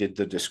as they did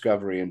the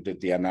discovery and did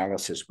the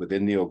analysis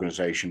within the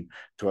organization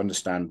to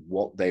understand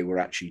what they were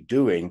actually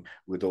doing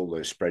with all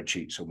those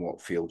spreadsheets and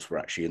what fields were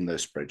actually in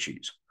those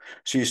spreadsheets.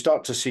 So you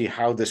start to see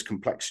how this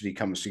complexity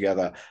comes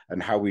together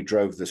and how we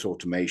drove this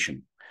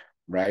automation,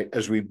 right?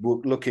 As we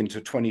look into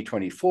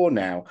 2024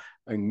 now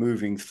and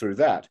moving through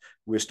that,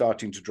 we're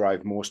starting to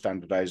drive more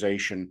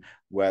standardization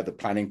where the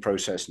planning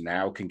process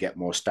now can get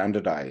more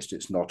standardized.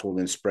 It's not all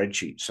in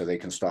spreadsheets, so they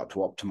can start to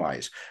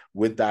optimize.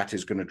 With that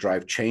is going to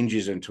drive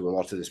changes into a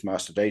lot of this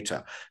master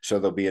data. So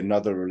there'll be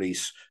another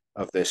release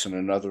of this and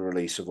another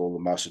release of all the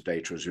master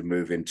data as we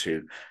move on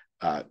to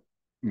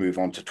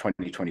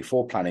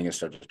 2024 planning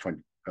instead of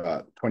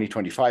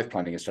 2025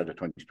 planning instead of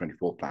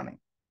 2024 planning.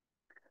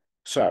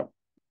 So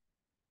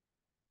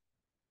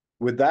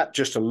with that,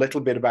 just a little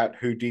bit about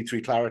who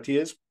D3 Clarity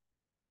is.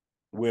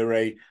 We're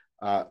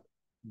a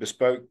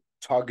bespoke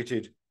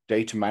targeted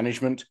data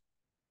management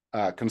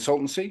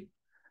consultancy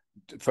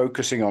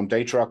focusing on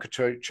data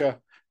architecture,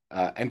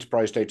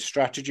 enterprise data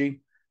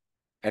strategy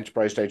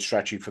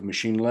for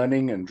machine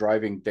learning and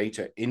driving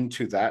data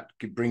into that,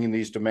 bringing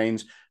these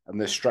domains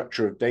and this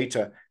structure of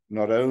data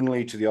not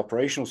only to the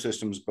operational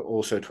systems, but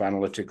also to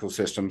analytical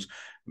systems,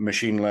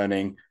 machine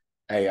learning,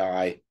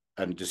 AI,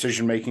 and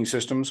decision-making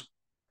systems.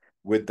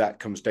 With that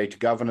comes data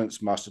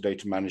governance, master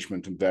data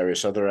management, and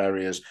various other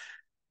areas.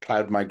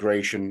 Cloud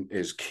migration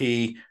is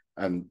key,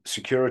 and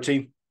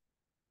security.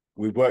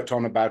 We worked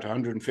on about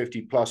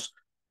 150 plus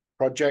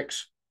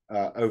projects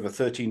over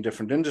 13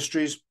 different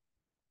industries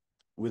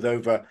with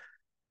over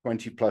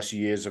 20 plus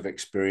years of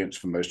experience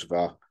for most of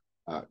our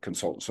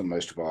consultants and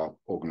most of our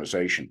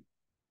organization.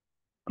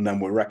 And then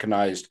we're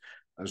recognized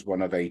as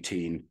one of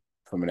 18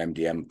 from an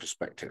MDM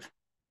perspective.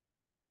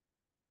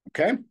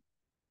 Okay.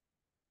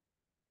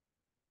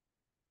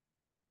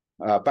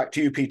 Back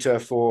to you, Peter,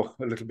 for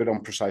a little bit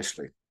on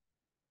Precisely.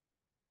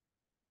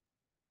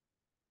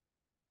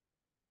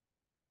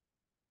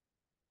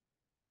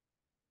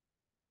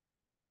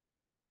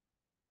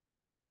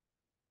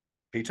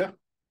 Peter?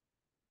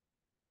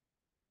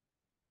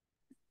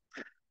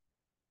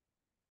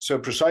 So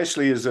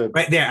Precisely is a...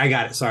 Right there, I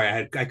got it.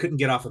 Sorry, I couldn't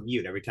get off of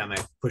mute. Every time I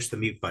pushed the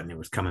mute button, it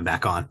was coming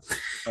back on.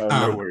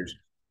 No worries.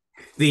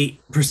 The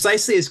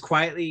Precisely has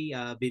quietly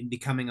been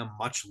becoming a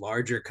much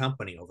larger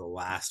company over the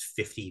last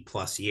 50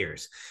 plus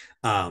years.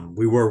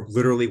 We were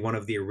literally one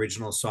of the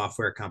original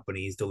software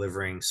companies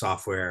delivering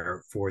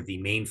software for the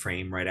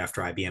mainframe right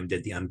after IBM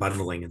did the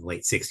unbundling in the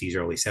late 60s,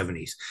 early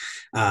 70s.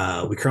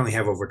 We currently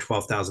have over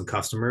 12,000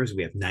 customers.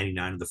 We have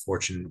 99 of the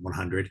Fortune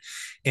 100,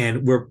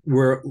 and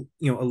we're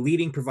a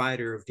leading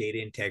provider of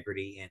data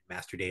integrity and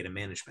master data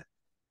management.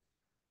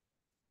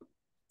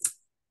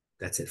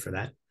 That's it for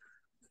that.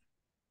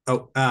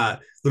 A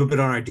little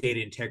bit on our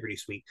data integrity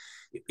suite.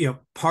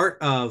 Part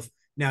of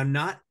now,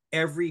 not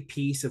every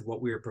piece of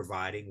what we were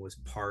providing was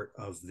part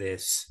of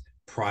this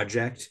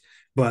project,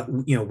 but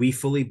we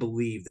fully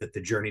believe that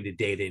the journey to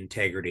data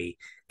integrity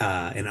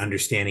and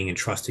understanding and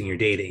trusting your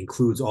data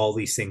includes all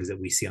these things that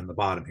we see on the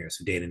bottom here.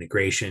 So data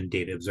integration,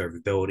 data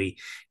observability,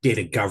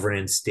 data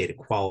governance, data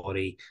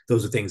quality.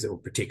 Those are things that were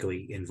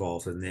particularly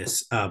involved in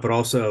this, but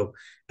also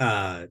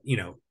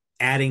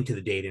adding to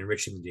the data,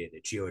 enriching the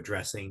data,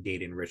 geo-addressing,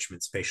 data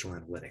enrichment, spatial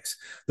analytics.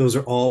 Those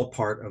are all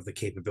part of the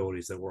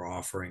capabilities that we're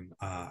offering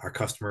our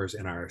customers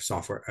and our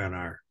software and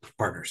our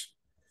partners.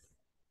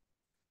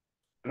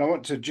 And I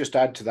want to just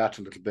add to that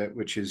a little bit,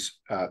 which is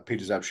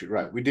Peter's absolutely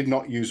right. We did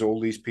not use all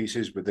these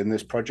pieces within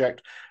this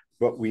project,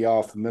 but we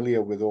are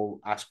familiar with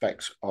all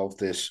aspects of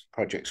this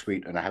project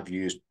suite and have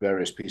used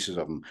various pieces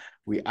of them.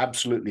 We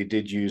absolutely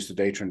did use the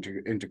data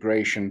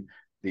integration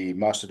the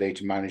master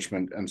data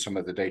management and some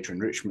of the data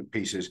enrichment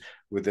pieces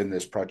within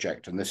this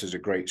project. And this is a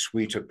great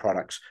suite of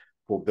products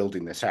for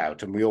building this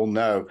out. And we all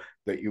know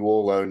that you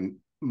all own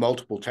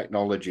multiple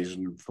technologies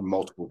and from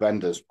multiple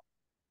vendors,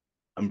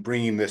 and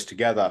bringing this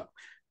together,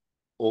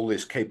 all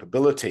this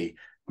capability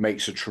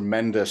makes a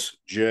tremendous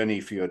journey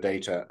for your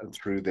data and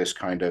through this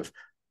kind of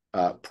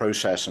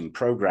process and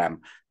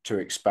program to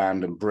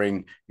expand and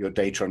bring your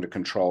data under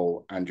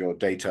control and your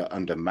data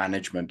under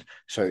management,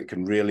 so it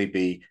can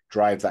really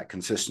drive that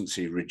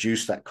consistency,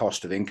 reduce that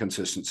cost of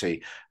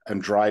inconsistency,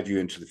 and drive you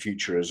into the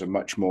future as a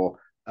much more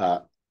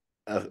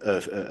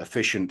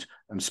efficient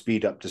and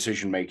speed up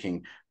decision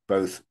making,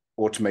 both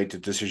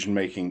automated decision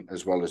making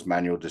as well as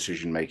manual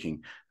decision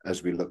making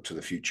as we look to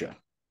the future.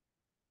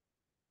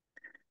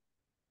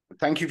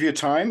 Thank you for your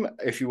time.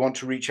 If you want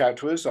to reach out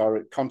to us,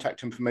 our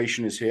contact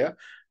information is here.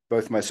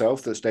 Both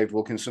myself, that's Dave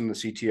Wilkinson, the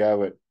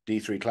CTO at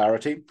D3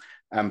 Clarity,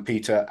 and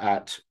Peter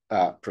at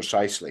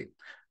Precisely.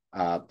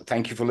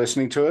 Thank you for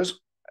listening to us.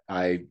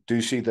 I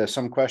do see there's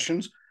some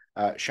questions.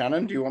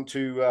 Shannon, do you want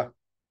to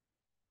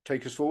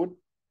take us forward?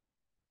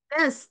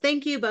 Yes,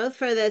 thank you both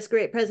for this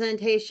great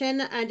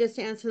presentation. Just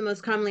to answer the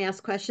most commonly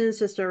asked questions,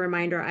 just a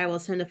reminder, I will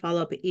send a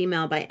follow-up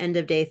email by end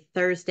of day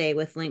Thursday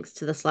with links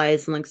to the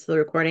slides and links to the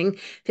recording.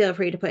 Feel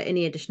free to put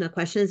any additional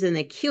questions in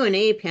the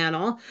Q&A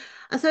panel.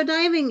 So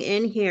diving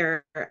in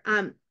here,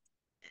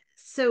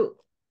 so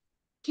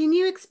can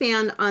you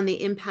expand on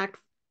the impact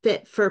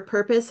fit for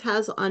purpose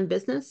has on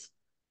business?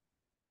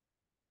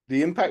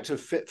 The impact of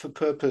fit for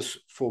purpose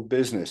for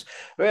business.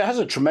 Well, it has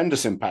a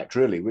tremendous impact,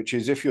 really, which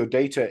is if your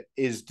data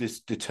is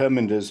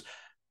determined as,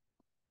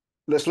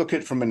 let's look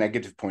at it from a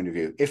negative point of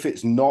view. If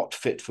it's not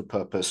fit for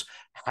purpose,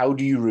 how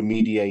do you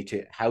remediate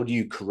it? How do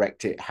you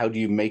correct it? How do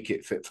you make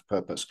it fit for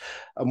purpose?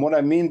 And what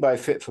I mean by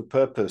fit for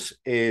purpose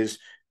is,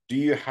 do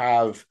you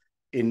have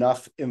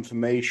enough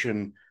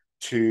information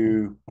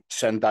to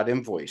send that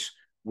invoice?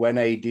 When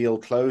a deal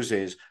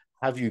closes,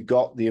 have you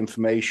got the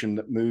information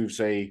that moves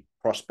a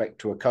prospect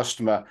to a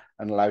customer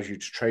and allows you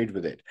to trade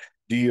with it?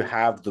 Do you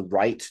have the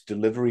right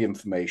delivery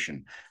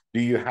information?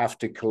 Do you have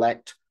to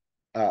collect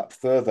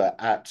further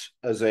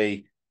as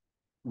a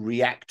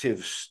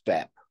reactive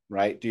step,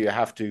 right? Do you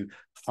have to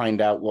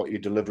find out what your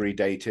delivery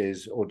date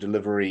is or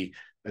delivery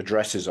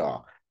addresses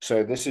are?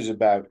 So this is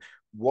about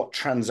what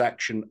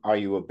transaction are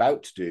you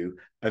about to do,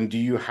 and do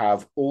you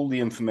have all the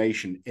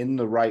information in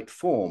the right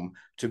form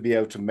to be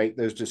able to make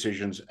those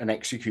decisions and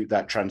execute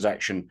that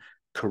transaction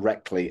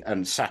correctly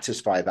and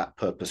satisfy that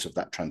purpose of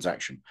that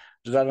transaction?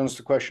 Does that answer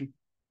the question?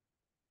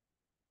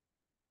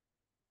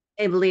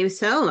 I believe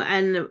so,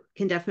 and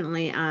can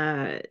definitely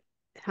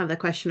have the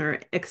questioner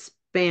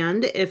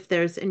expand if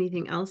there's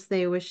anything else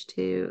they wish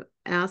to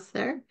ask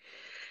there.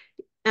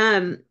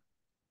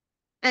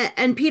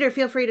 And Peter,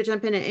 feel free to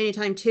jump in at any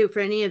time too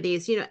for any of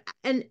these.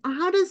 And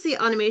how does the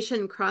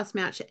automation cross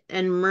match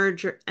and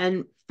merge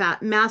and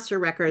master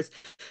records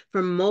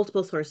from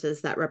multiple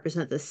sources that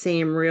represent the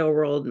same real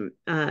world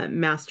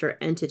master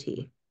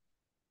entity?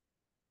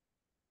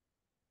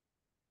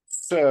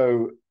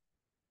 So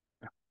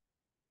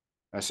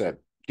that's a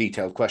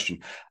detailed question.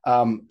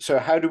 So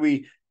how do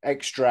we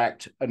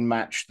extract and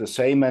match the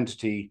same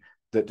entity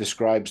that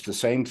describes the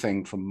same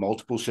thing from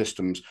multiple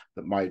systems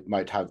that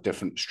might have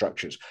different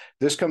structures?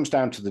 This comes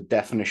down to the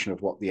definition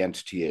of what the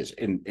entity is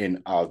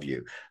in our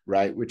view,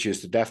 right? Which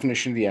is the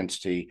definition of the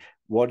entity.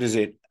 What is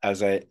it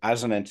as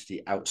an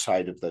entity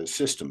outside of those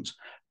systems?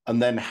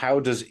 And then how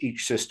does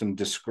each system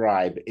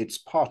describe its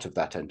part of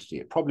that entity?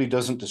 It probably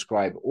doesn't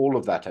describe all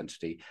of that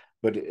entity,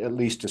 but it at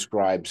least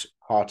describes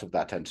part of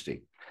that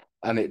entity.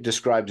 And it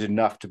describes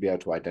enough to be able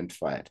to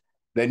identify it.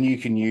 Then you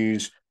can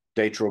use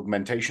data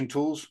augmentation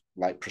tools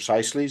like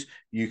Precisely's.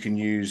 You can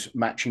use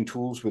matching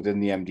tools within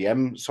the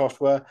MDM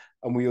software.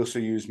 And we also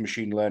use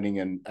machine learning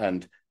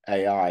and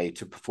AI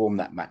to perform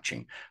that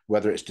matching,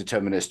 whether it's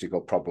deterministic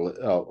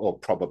or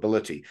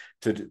probability,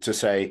 to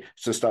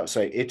start to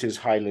say it is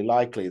highly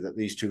likely that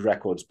these two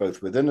records,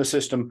 both within a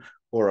system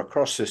or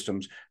across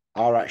systems,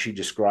 are actually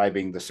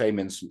describing the same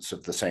instance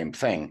of the same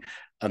thing.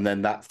 And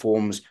then that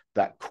forms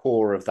that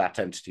core of that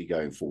entity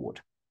going forward,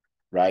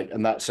 right?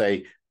 And that's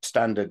a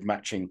standard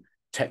matching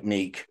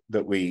technique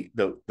that we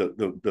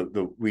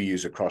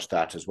use across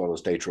that, as well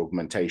as data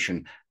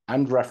augmentation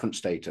and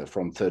reference data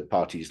from third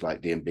parties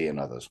like D&B and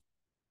others.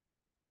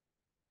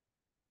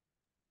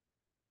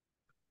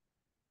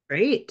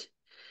 Great.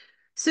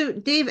 So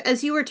Dave,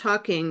 as you were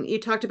talking, you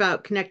talked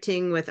about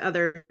connecting with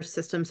other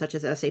systems such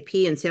as SAP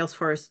and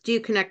Salesforce. Do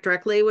you connect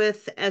directly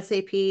with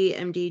SAP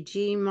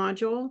MDG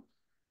module?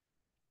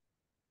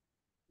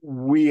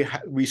 We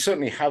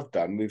certainly have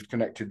done. We've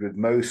connected with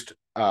most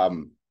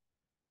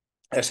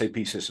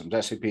SAP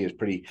systems. SAP is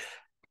pretty,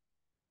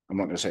 I'm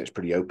not going to say it's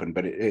pretty open,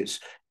 but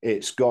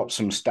it's got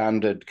some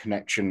standard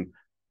connection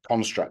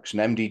constructs,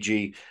 and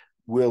MDG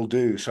will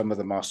do some of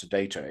the master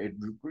data. It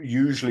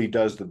usually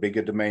does the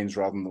bigger domains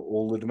rather than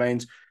all the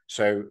domains.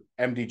 So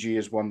MDG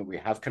is one that we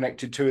have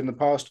connected to in the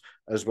past,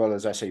 as well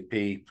as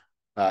SAP,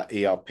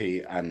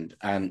 ERP, and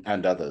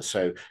others.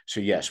 So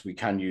yes, we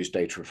can use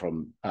data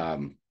from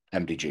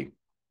MDG.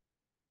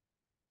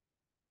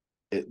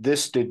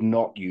 this did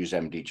not use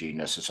MDG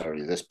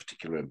necessarily, this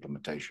particular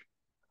implementation.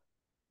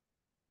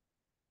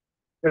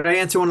 Could I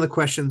answer one of the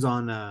questions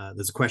on,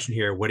 there's a question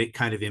here, what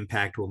kind of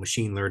impact will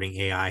machine learning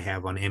AI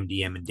have on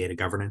MDM and data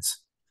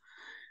governance?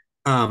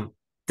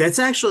 That's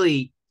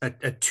actually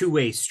a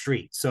two-way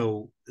street.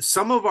 So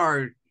some of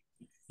our,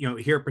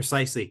 here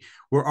precisely,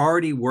 we're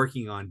already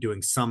working on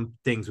doing some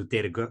things with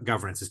data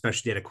governance,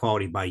 especially data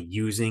quality, by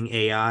using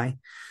AI.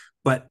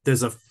 But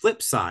there's a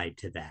flip side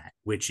to that,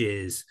 which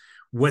is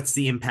what's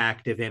the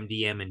impact of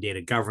MDM and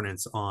data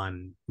governance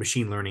on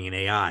machine learning and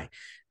AI?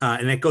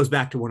 And that goes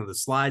back to one of the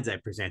slides I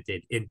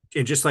presented. And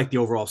just like the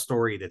overall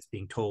story that's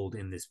being told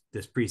in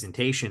this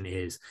presentation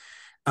is,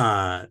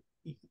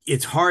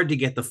 it's hard to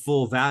get the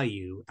full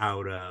value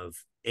out of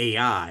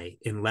AI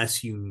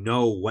unless you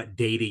know what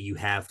data you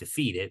have to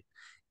feed it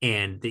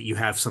and that you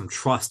have some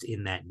trust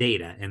in that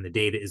data. And the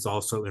data is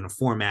also in a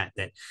format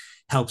that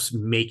helps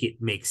make it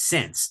make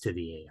sense to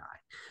the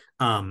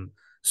AI.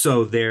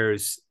 So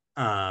there's,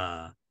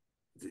 I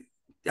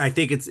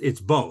think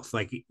it's both.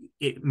 Like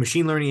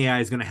machine learning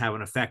AI is going to have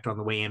an effect on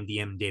the way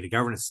MDM and data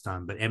governance is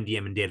done, but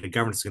MDM and data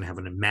governance is going to have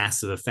a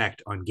massive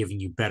effect on giving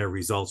you better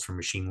results from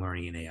machine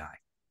learning and AI.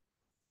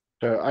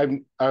 So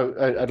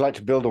I'd like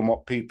to build on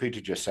what Peter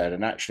just said.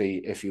 And actually,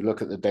 if you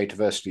look at the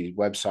DATAVERSITY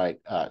website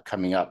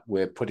coming up,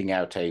 we're putting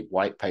out a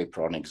white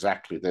paper on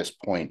exactly this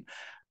point,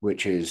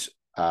 which is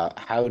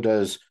how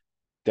does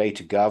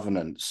data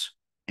governance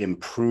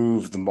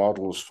improve the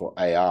models for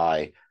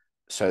AI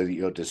so that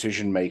your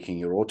decision-making,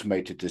 your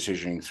automated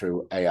decisioning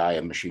through AI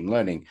and machine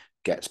learning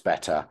gets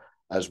better,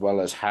 as well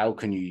as how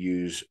can you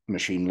use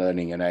machine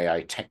learning and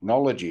AI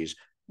technologies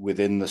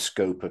within the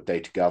scope of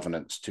data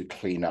governance to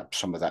clean up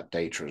some of that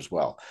data as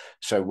well.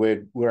 So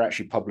we're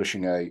actually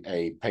publishing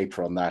a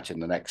paper on that in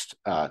the next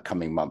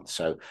coming month.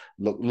 So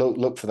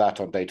look for that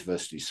on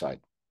DATAVERSITY's site.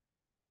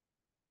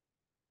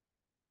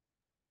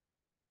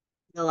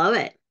 I love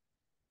it.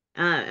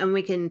 And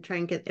we can try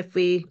and get, if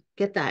we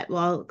get that,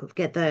 we'll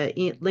get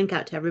the link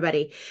out to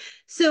everybody.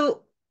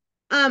 So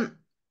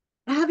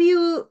have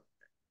you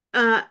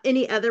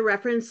any other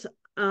reference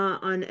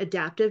on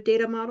adaptive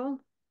data model?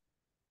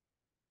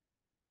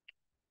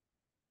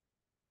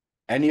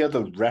 Any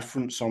other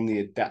reference on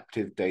the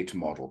adaptive data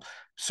model?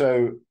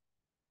 So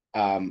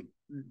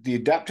the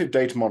adaptive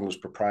data model is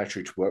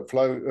proprietary to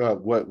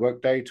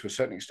Workday to a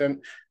certain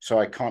extent, so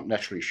I can't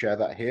necessarily share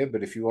that here,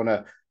 but if you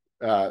want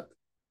to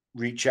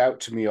reach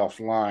out to me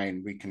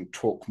offline, we can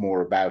talk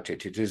more about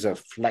it. It is a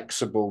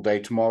flexible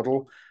data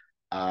model,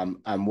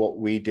 and what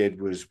we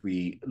did was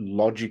we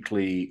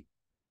logically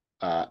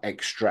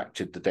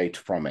extracted the data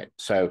from it.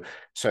 So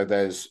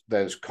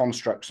there's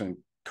constructs and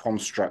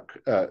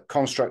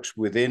constructs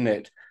within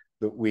it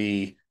that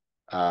we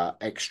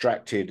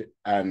extracted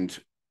and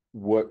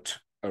worked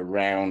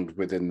around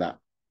within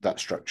that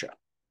structure,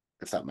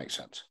 if that makes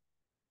sense.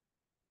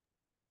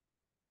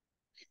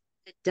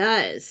 It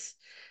does.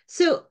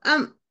 So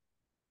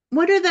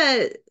what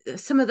are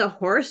some of the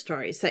horror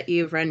stories that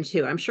you've run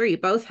into? I'm sure you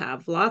both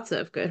have lots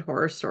of good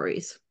horror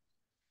stories.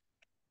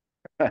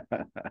 How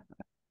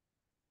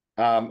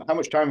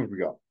much time have we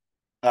got?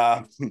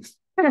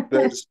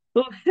 There's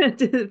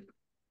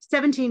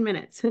 17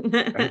 minutes.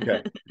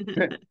 Okay.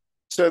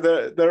 So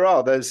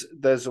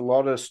there's a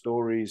lot of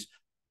stories,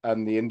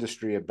 and the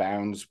industry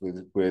abounds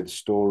with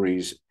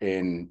stories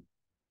in,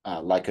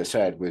 like I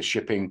said, with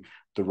shipping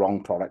the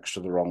wrong products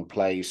to the wrong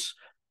place,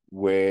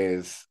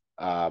 with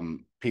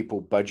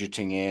people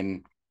budgeting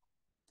in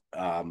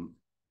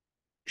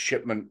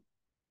shipment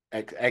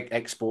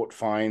export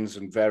fines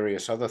and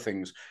various other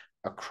things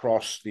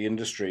across the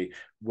industry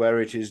where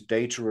it is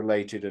data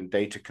related and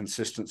data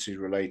consistency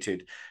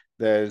related.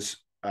 There's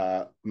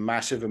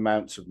massive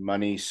amounts of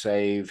money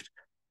saved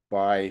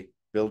by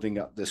building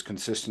up this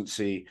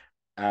consistency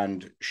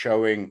and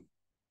showing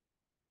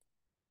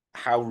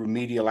how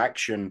remedial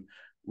action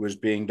was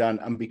being done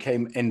and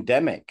became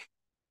endemic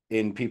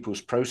in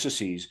people's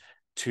processes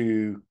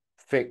to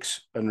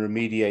fix and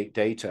remediate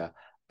data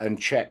and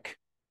check,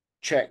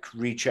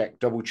 recheck,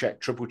 double check,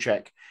 triple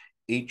check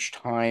each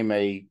time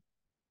a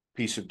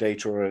piece of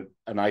data or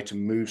an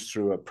item moves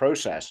through a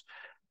process.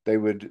 They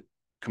would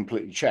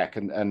completely check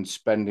and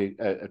spend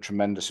a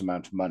tremendous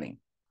amount of money.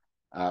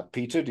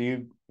 Peter, do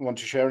you want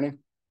to share any?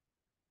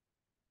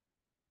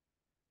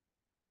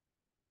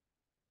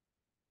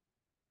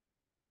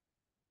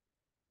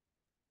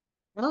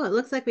 Oh, it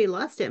looks like we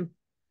lost him.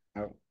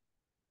 Oh.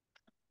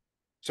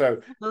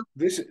 So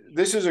this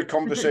is a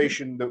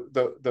conversation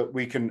that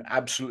we can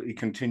absolutely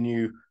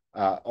continue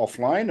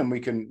offline, and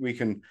we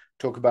can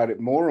talk about it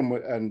more.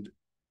 And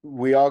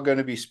we are going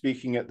to be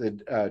speaking at the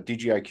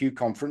DGIQ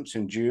conference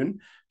in June.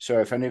 So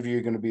if any of you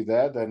are going to be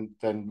there, then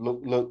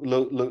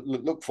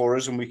look for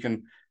us, and we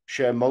can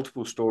share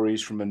multiple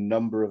stories from a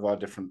number of our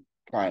different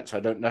clients. I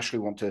don't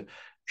necessarily want to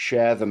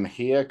share them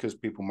here because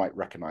people might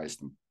recognize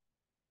them.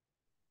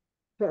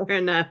 Fair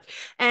enough.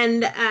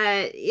 And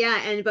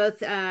yeah, and both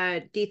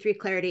D3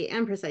 Clarity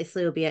and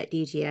Precisely will be at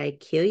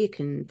DGIQ. You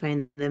can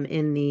find them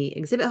in the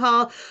exhibit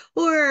hall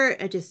or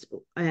just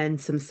and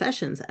some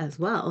sessions as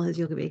well, as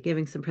you'll be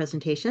giving some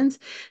presentations.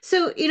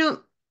 So,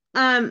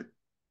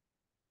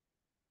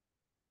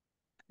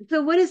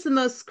 so what is the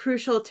most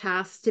crucial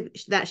task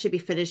that should be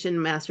finished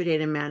in master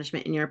data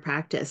management in your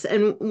practice?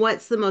 And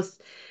what's the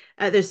most,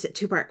 there's a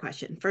two-part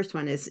question. First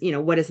one is,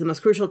 what is the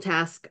most crucial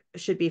task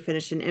should be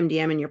finished in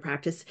MDM in your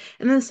practice?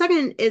 And then the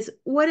second is,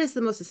 what is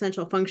the most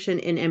essential function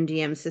in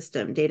MDM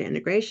system? Data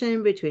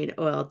integration between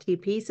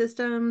OLTP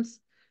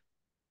systems?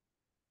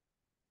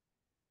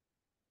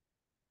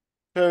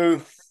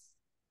 So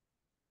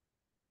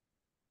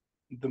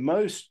the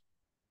most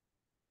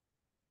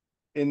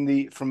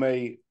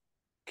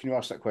can you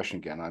ask that question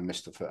again? I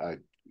missed I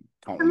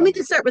can't remember. Let me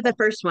just start with the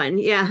first one.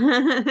 Yeah.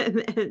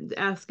 And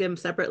ask him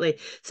separately.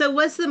 So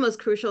what's the most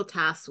crucial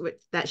task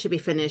that should be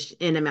finished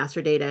in a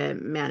master data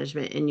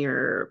management in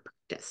your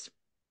practice?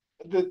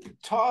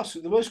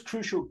 The most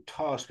crucial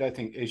task, I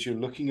think, is you're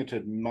looking at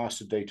a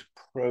master data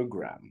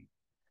program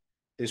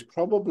is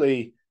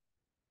probably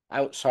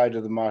outside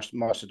of the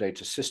master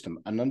data system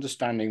and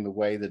understanding the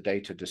way the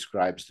data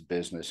describes the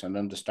business and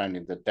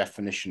understanding the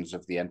definitions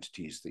of the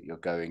entities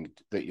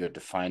that you're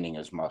defining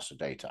as master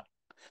data,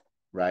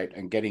 right?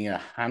 And getting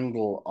a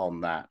handle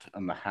on that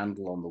and the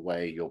handle on the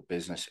way your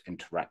business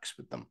interacts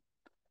with them,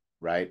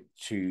 right?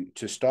 To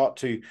start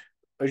to,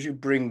 as you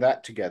bring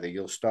that together,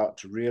 you'll start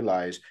to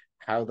realize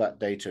how that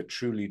data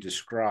truly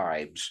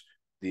describes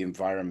the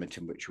environment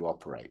in which you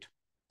operate.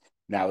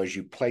 Now, as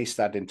you place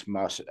that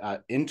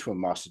into a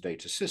master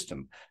data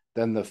system,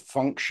 then the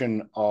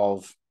function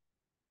of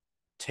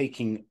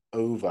taking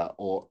over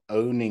or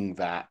owning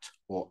that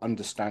or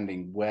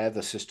understanding where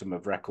the system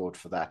of record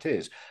for that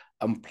is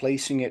and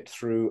placing it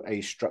through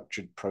a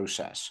structured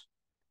process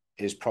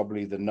is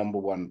probably the number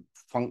one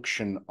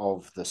function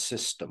of the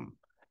system.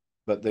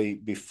 But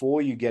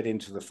before you get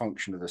into the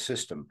function of the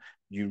system,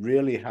 you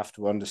really have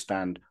to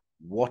understand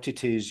what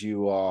it is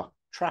you are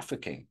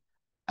trafficking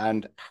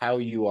and how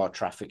you are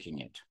trafficking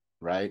it,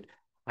 right?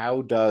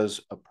 How does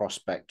a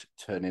prospect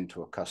turn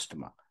into a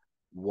customer?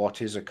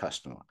 What is a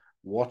customer?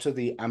 What are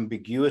the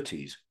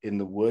ambiguities in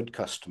the word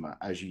customer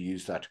as you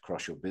use that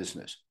across your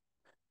business,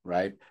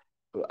 right?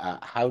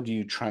 How do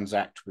you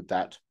transact with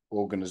that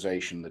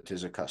organization that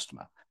is a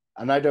customer?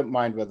 And I don't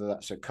mind whether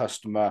that's a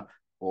customer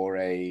or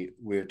we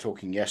were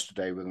talking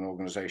yesterday with an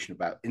organization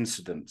about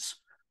incidents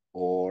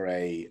or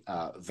a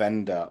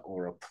vendor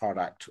or a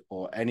product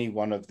or any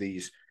one of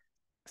these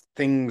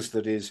things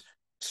that is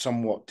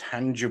somewhat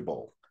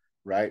tangible,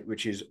 right?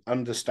 Which is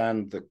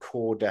understand the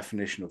core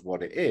definition of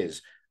what it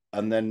is,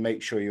 and then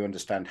make sure you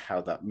understand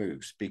how that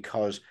moves,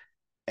 because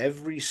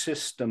every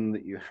system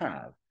that you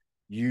have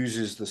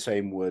uses the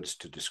same words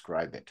to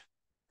describe it.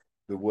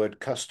 The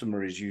word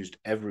customer is used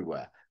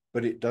everywhere,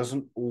 but it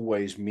doesn't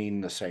always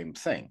mean the same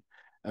thing.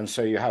 And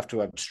so you have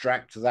to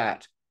abstract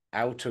that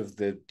out of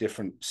the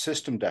different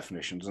system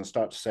definitions and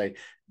start to say,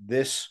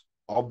 this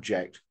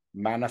object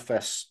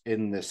manifests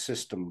in this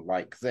system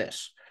like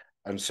this.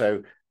 And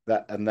so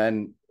that, and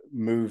then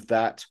move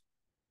that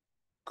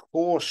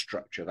core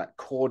structure, that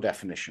core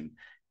definition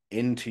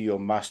into your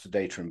master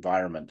data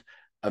environment,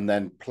 and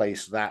then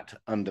place that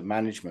under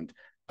management,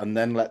 and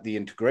then let the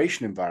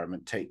integration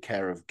environment take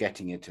care of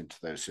getting it into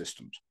those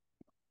systems.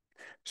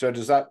 So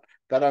does that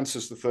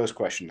answers the first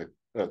question?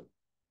 I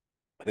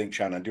think,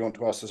 Shannon, do you want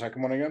to ask the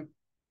second one again?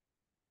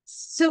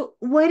 So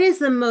what is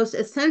the most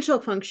essential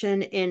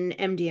function in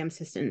MDM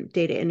system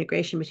data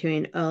integration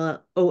between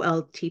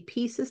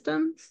OLTP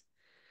systems?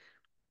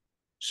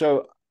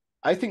 So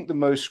I think the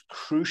most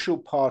crucial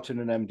part in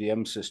an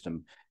MDM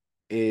system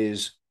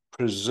is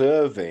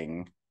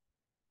preserving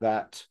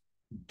that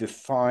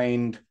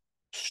defined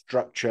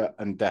structure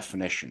and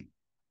definition,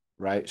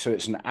 right? So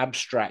it's an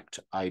abstract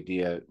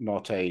idea,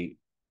 not a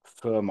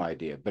firm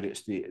idea, but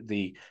it's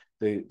the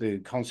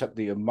concept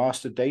that your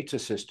master data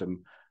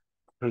system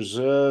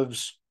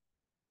preserves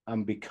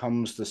and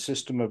becomes the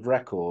system of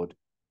record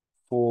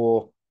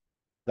for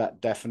that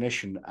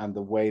definition and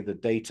the way the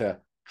data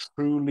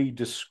truly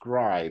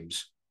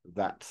describes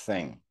that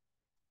thing.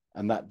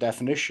 And that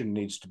definition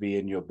needs to be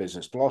in your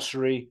business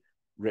glossary,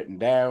 written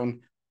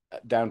down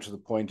to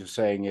the point of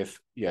saying, if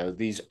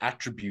these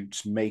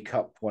attributes make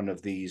up one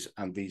of these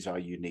and these are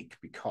unique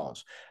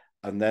because,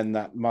 and then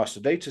that master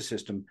data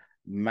system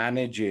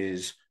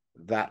manages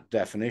that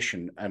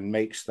definition and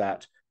makes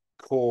that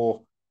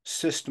core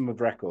system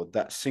of record,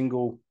 that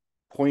single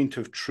point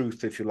of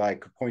truth, if you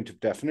like, a point of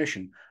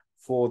definition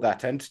for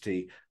that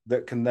entity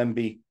that can then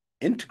be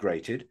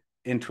integrated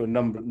into a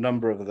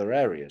number of other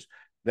areas.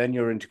 Then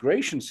your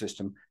integration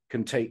system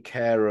can take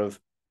care of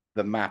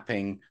the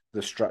mapping,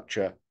 the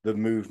structure, the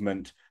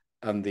movement,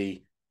 and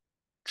the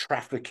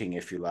trafficking,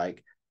 if you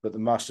like. But the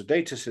master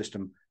data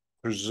system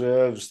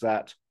preserves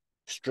that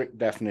strict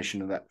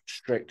definition and that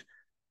strict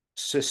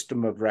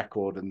system of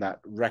record and that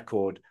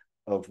record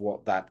of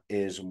what that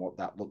is and what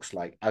that looks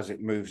like as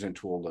it moves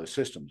into all those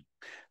systems.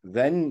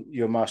 Then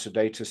your master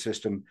data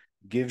system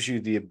gives you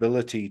the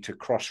ability to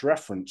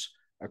cross-reference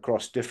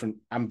across different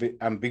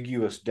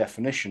ambiguous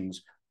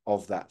definitions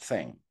of that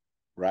thing,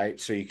 right?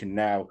 So you can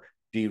now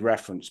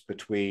dereference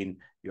between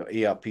your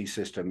ERP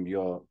system,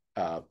 your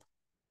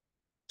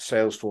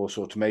Salesforce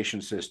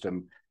automation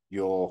system,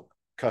 your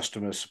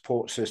customer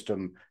support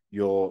system,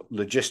 your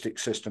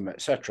logistics system,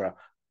 etc.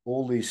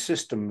 All these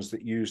systems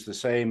that use the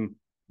same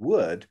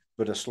word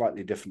but a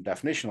slightly different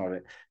definition of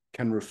it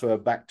can refer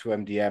back to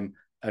MDM,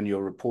 and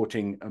your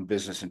reporting and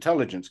business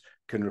intelligence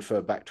can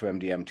refer back to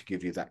MDM to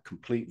give you that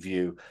complete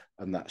view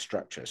and that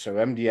structure. So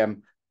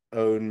MDM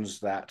owns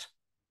that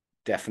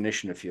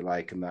definition, if you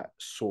like, and that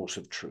source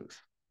of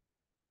truth.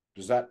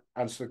 Does that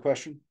answer the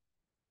question?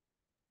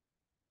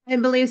 I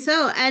believe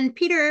so. And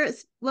Peter,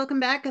 welcome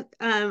back.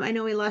 I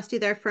know we lost you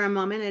there for a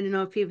moment. I don't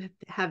know if you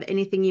have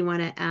anything you want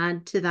to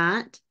add to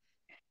that.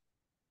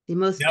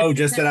 No,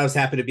 just that I was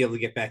happy to be able to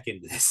get back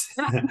into this.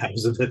 I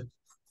was a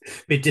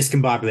bit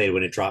discombobulated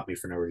when it dropped me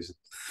for no reason.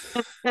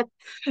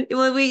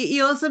 Well,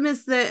 you also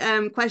missed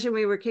the question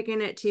we were kicking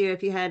it to you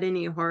if you had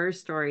any horror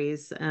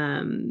stories,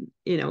 or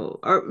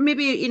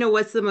maybe,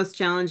 what's the most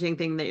challenging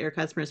thing that your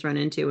customers run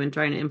into when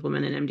trying to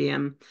implement an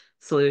MDM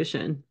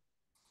solution?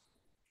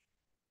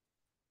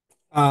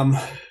 I'm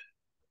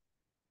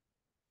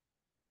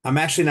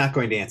actually not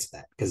going to answer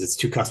that because it's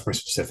too customer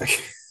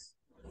specific.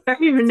 But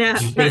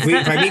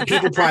if I meet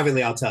people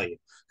privately, I'll tell you.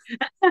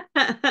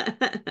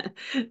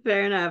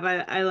 Fair enough.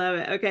 I love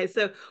it. Okay,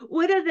 so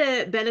what are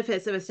the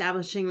benefits of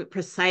establishing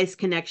precise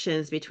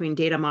connections between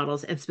data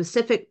models and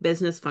specific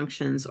business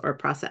functions or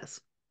process?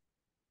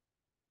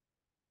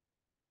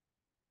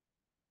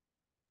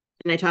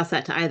 And I toss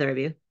that to either of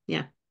you.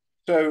 Yeah.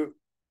 So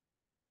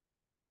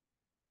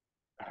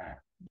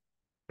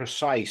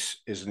precise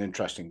is an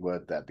interesting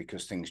word there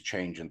because things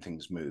change and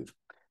things move.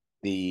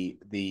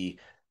 The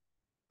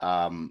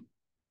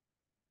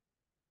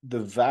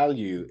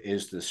value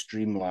is the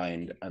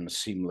streamlined and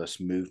seamless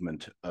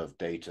movement of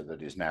data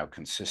that is now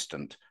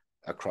consistent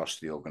across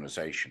the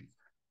organization,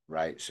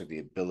 right? So the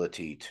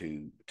ability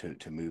to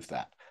move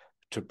that,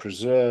 to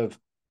preserve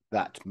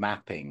that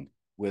mapping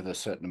with a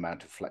certain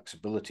amount of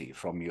flexibility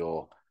from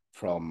your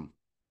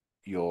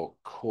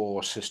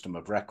core system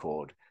of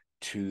record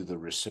to the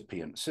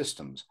recipient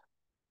systems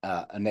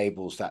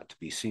enables that to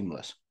be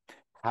seamless.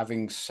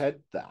 Having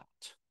said that,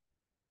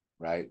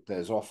 right,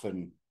 there's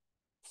often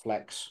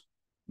flex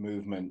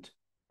movement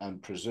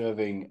and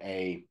preserving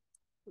a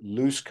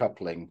loose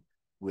coupling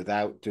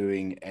without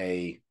doing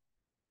a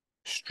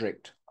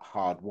strict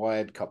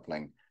hardwired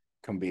coupling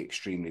can be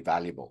extremely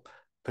valuable,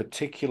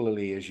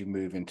 particularly as you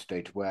move into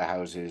data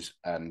warehouses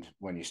and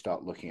when you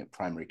start looking at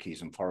primary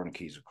keys and foreign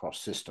keys across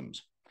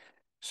systems.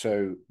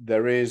 So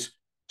there is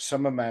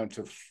some amount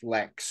of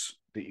flex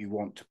that you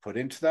want to put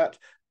into that,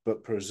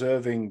 but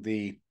preserving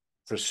the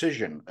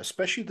precision,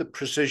 especially the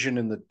precision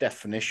in the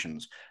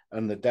definitions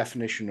and the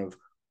definition of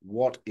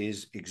what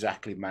is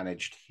exactly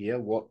managed here,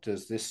 what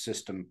does this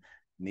system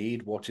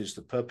need, what is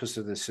the purpose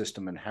of this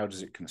system, and how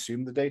does it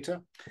consume the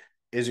data,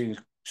 is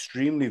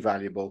extremely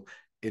valuable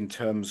in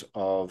terms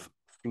of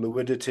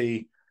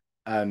fluidity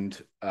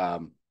and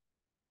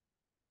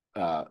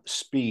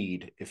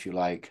speed, if you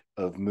like,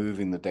 of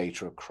moving the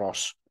data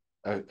across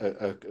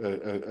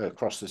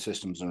the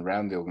systems and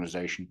around the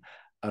organization,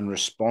 and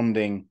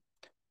responding,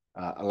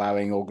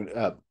 allowing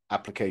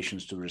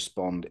applications to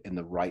respond in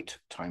the right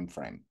time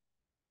frame.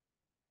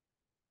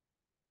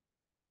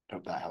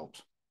 Hope that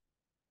helps.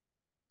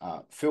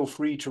 Feel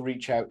free to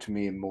reach out to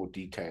me in more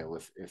detail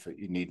if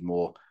you need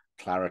more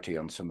clarity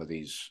on some of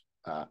these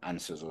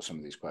answers or some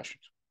of these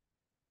questions.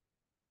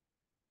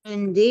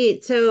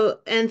 Indeed. So,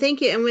 and thank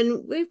you. And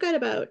when we've got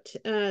about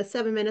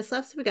 7 minutes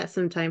left, so we got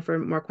some time for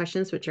more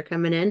questions, which are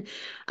coming in.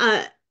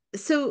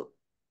 So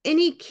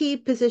any key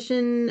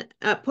position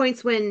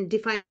points when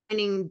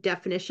defining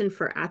definition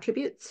for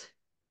attributes?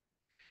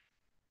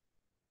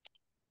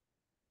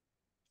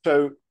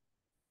 So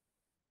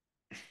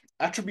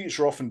attributes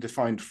are often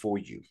defined for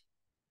you,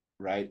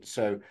 right?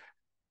 So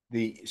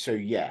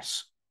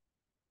yes,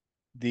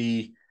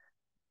 the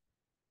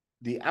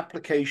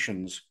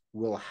applications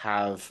will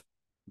have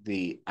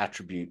the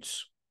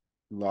attributes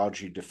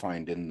largely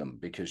defined in them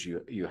because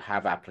you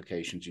have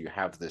applications, you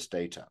have this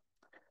data.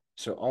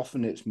 So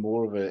often it's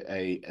more of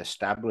a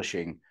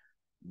establishing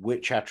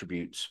which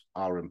attributes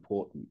are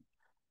important.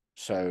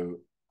 So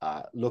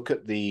look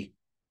at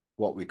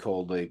what we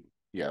call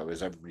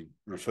as everybody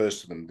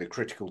refers to them, the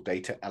critical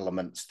data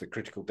elements, the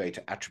critical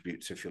data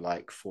attributes, if you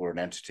like, for an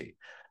entity.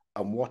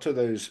 And what are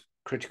those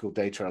critical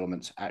data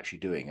elements actually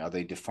doing? Are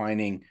they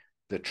defining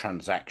the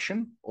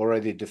transaction, or are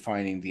they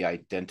defining the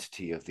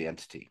identity of the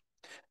entity?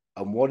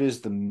 And what is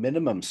the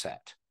minimum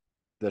set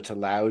that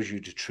allows you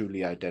to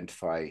truly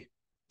identify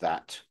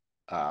that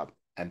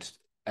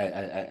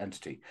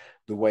entity?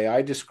 The way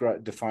I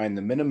define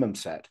the minimum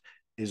set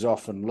is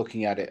often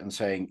looking at it and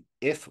saying,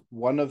 if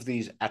one of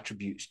these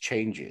attributes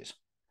changes,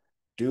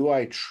 do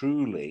I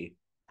truly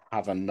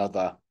have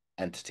another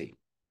entity?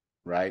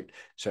 Right?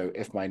 So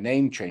if my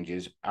name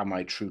changes, am I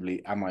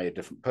a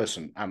different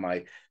person?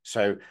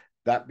 So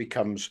that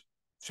becomes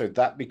So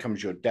that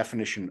becomes your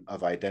definition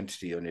of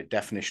identity and your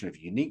definition of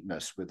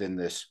uniqueness within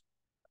this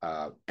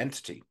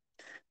entity.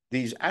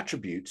 These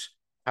attributes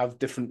have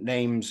different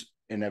names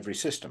in every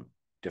system,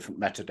 different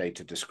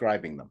metadata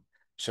describing them.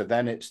 So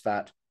then it's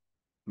that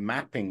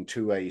mapping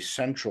to a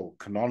central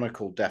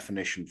canonical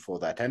definition for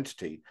that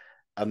entity.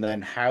 And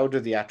then how do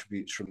the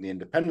attributes from the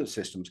independent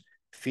systems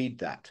feed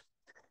that?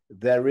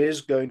 There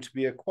is going to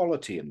be a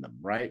quality in them,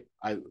 right?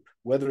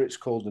 Whether it's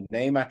called a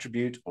name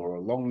attribute or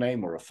a long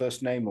name or a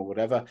first name or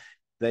whatever,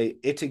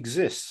 it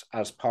exists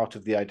as part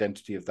of the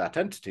identity of that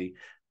entity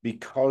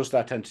because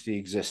that entity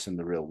exists in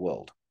the real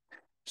world.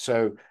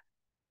 So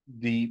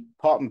the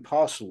part and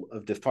parcel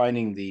of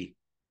defining the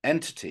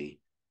entity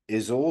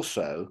is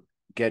also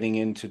getting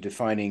into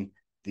defining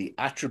the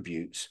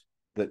attributes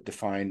that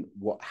define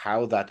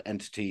how that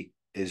entity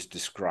is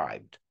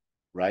described,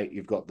 right?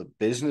 You've got the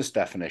business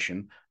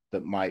definition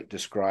that might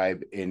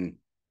describe in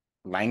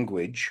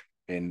language,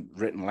 in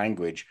written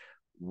language,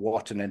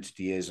 what an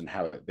entity is and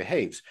how it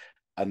behaves.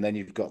 And then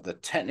you've got the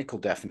technical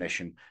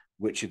definition,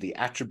 which are the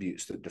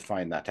attributes that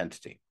define that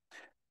entity.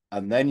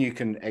 And then you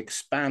can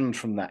expand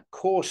from that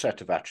core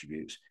set of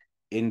attributes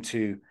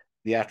into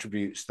the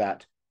attributes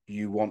that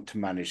you want to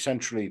manage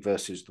centrally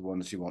versus the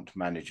ones you want to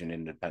manage in an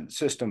independent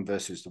system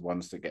versus the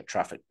ones that get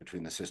traffic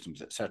between the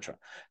systems, etc.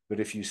 But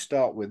if you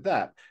start with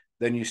that,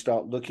 then you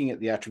start looking at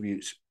the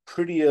attributes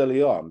pretty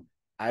early on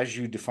as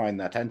you define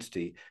that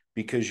entity,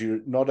 because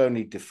you're not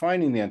only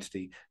defining the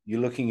entity,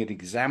 you're looking at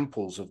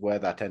examples of where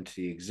that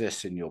entity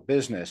exists in your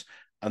business.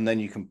 And then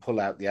you can pull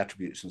out the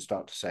attributes and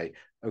start to say,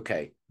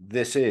 okay,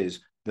 this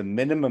is the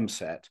minimum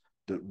set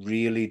that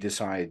really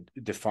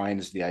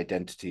defines the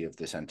identity of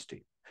this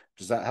entity.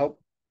 Does that help?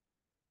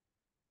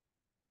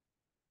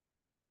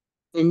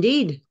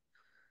 Indeed.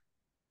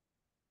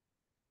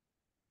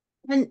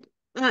 And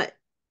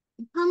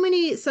how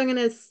many, so I'm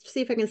going to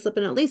see if I can slip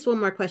in at least one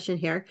more question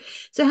here.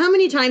 So how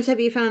many times have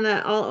you found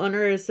that all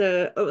owners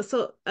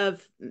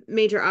of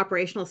major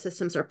operational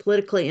systems are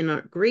politically in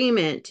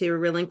agreement to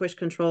relinquish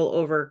control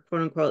over,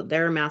 quote unquote,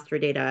 their master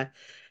data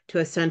to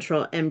a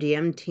central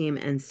MDM team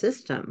and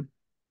system?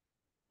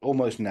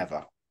 Almost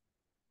never.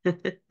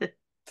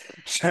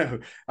 So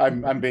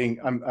I'm being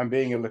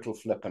a little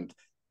flippant.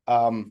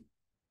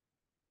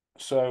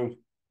 So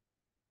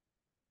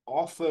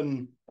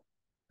often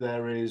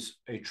there is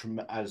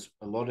as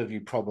a lot of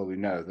you probably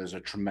know, there's a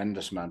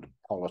tremendous amount of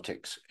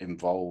politics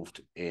involved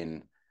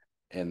in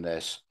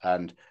this,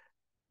 and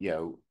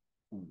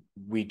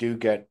we do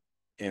get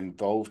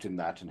involved in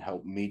that and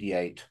help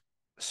mediate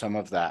some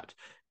of that.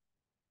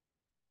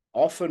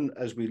 Often,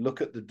 as we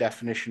look at the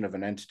definition of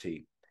an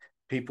entity,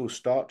 people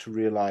start to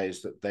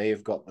realize that they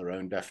have got their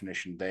own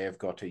definition. They have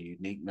got a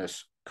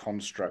uniqueness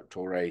construct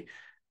or a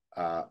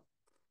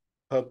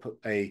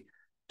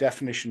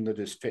definition that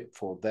is fit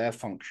for their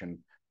function,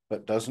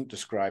 but doesn't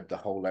describe the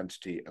whole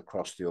entity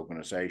across the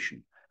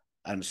organization.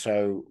 And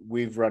so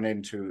we've run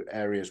into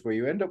areas where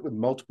you end up with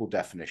multiple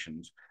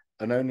definitions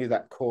and only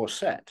that core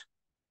set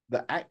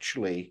that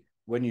actually,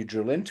 when you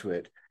drill into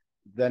it,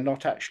 they're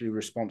not actually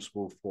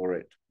responsible for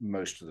it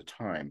most of the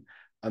time,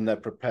 and they're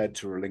prepared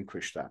to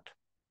relinquish that.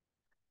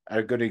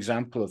 A good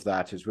example of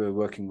that is we're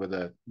working with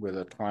a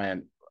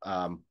client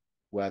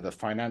where the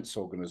finance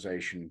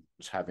organization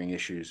was having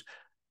issues,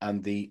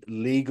 and the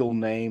legal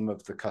name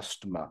of the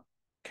customer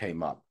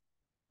came up.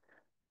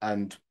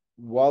 And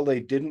while they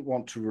didn't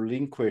want to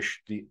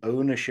relinquish the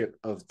ownership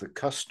of the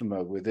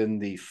customer within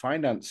the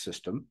finance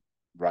system,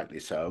 rightly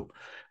so,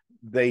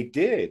 they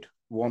did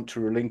want to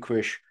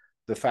relinquish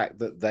the fact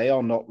that they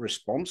are not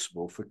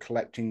responsible for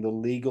collecting the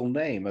legal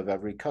name of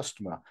every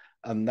customer.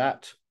 And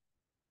that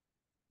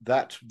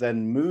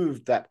then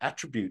moved that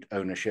attribute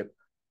ownership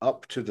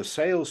up to the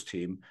sales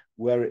team,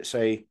 where it's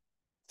a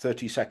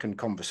 30-second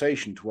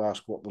conversation to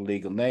ask what the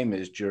legal name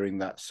is during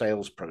that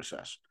sales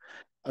process.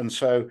 And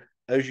so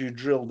as you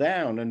drill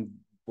down and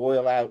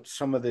boil out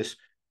some of this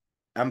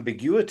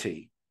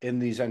ambiguity in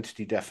these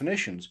entity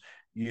definitions,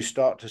 you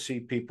start to see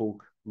people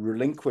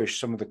relinquish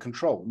some of the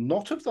control,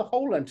 not of the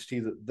whole entity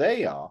that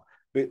they are,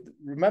 but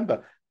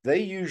remember, they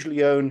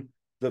usually own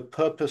the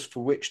purpose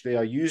for which they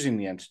are using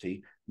the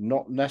entity,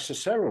 not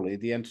necessarily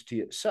the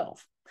entity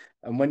itself.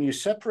 And when you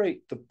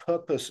separate the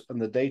purpose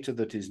and the data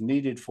that is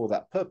needed for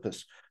that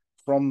purpose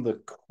from the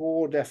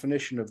core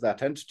definition of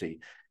that entity,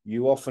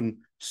 you often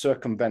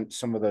circumvent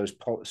some of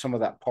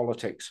that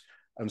politics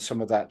and some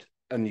of that,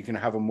 and you can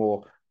have a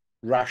more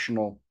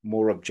rational,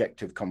 more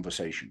objective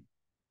conversation.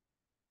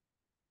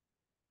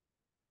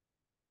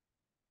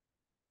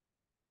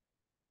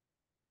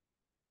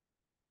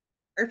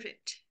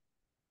 Perfect.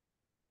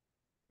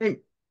 And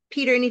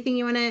Peter, anything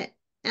you want to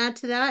add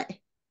to that?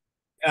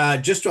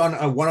 Just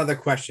on one other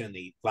question in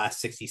the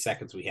last 60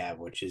 seconds we have,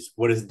 which is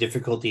what is the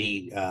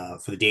difficulty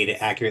for the data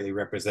to accurately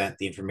represent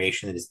the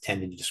information that is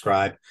intended to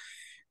describe?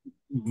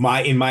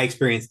 In my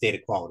experience, data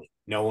quality.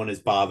 No one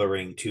is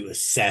bothering to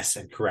assess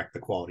and correct the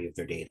quality of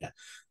their data.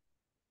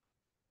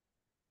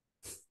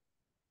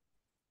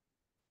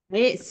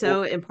 It's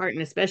so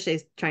important,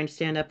 especially trying to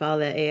stand up all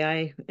the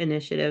AI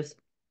initiatives.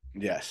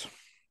 Yes.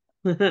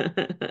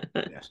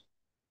 Yes.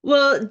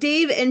 Well,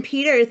 Dave and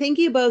Peter, thank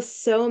you both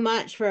so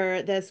much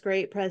for this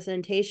great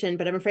presentation,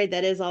 but I'm afraid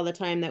that is all the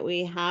time that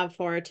we have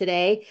for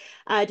today.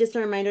 Just a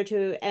reminder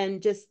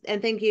and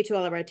thank you to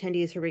all of our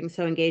attendees for being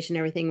so engaged in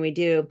everything we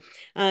do.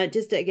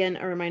 Just again,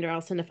 a reminder,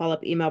 I'll send a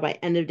follow-up email by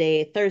end of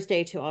day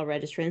Thursday to all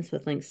registrants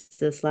with links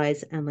to the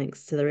slides and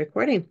links to the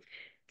recording.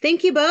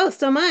 Thank you both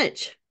so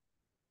much.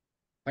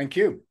 Thank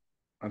you.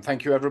 And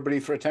thank you, everybody,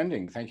 for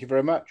attending. Thank you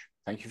very much.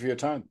 Thank you for your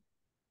time.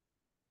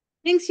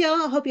 Thanks,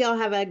 y'all. I hope you all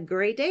have a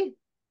great day.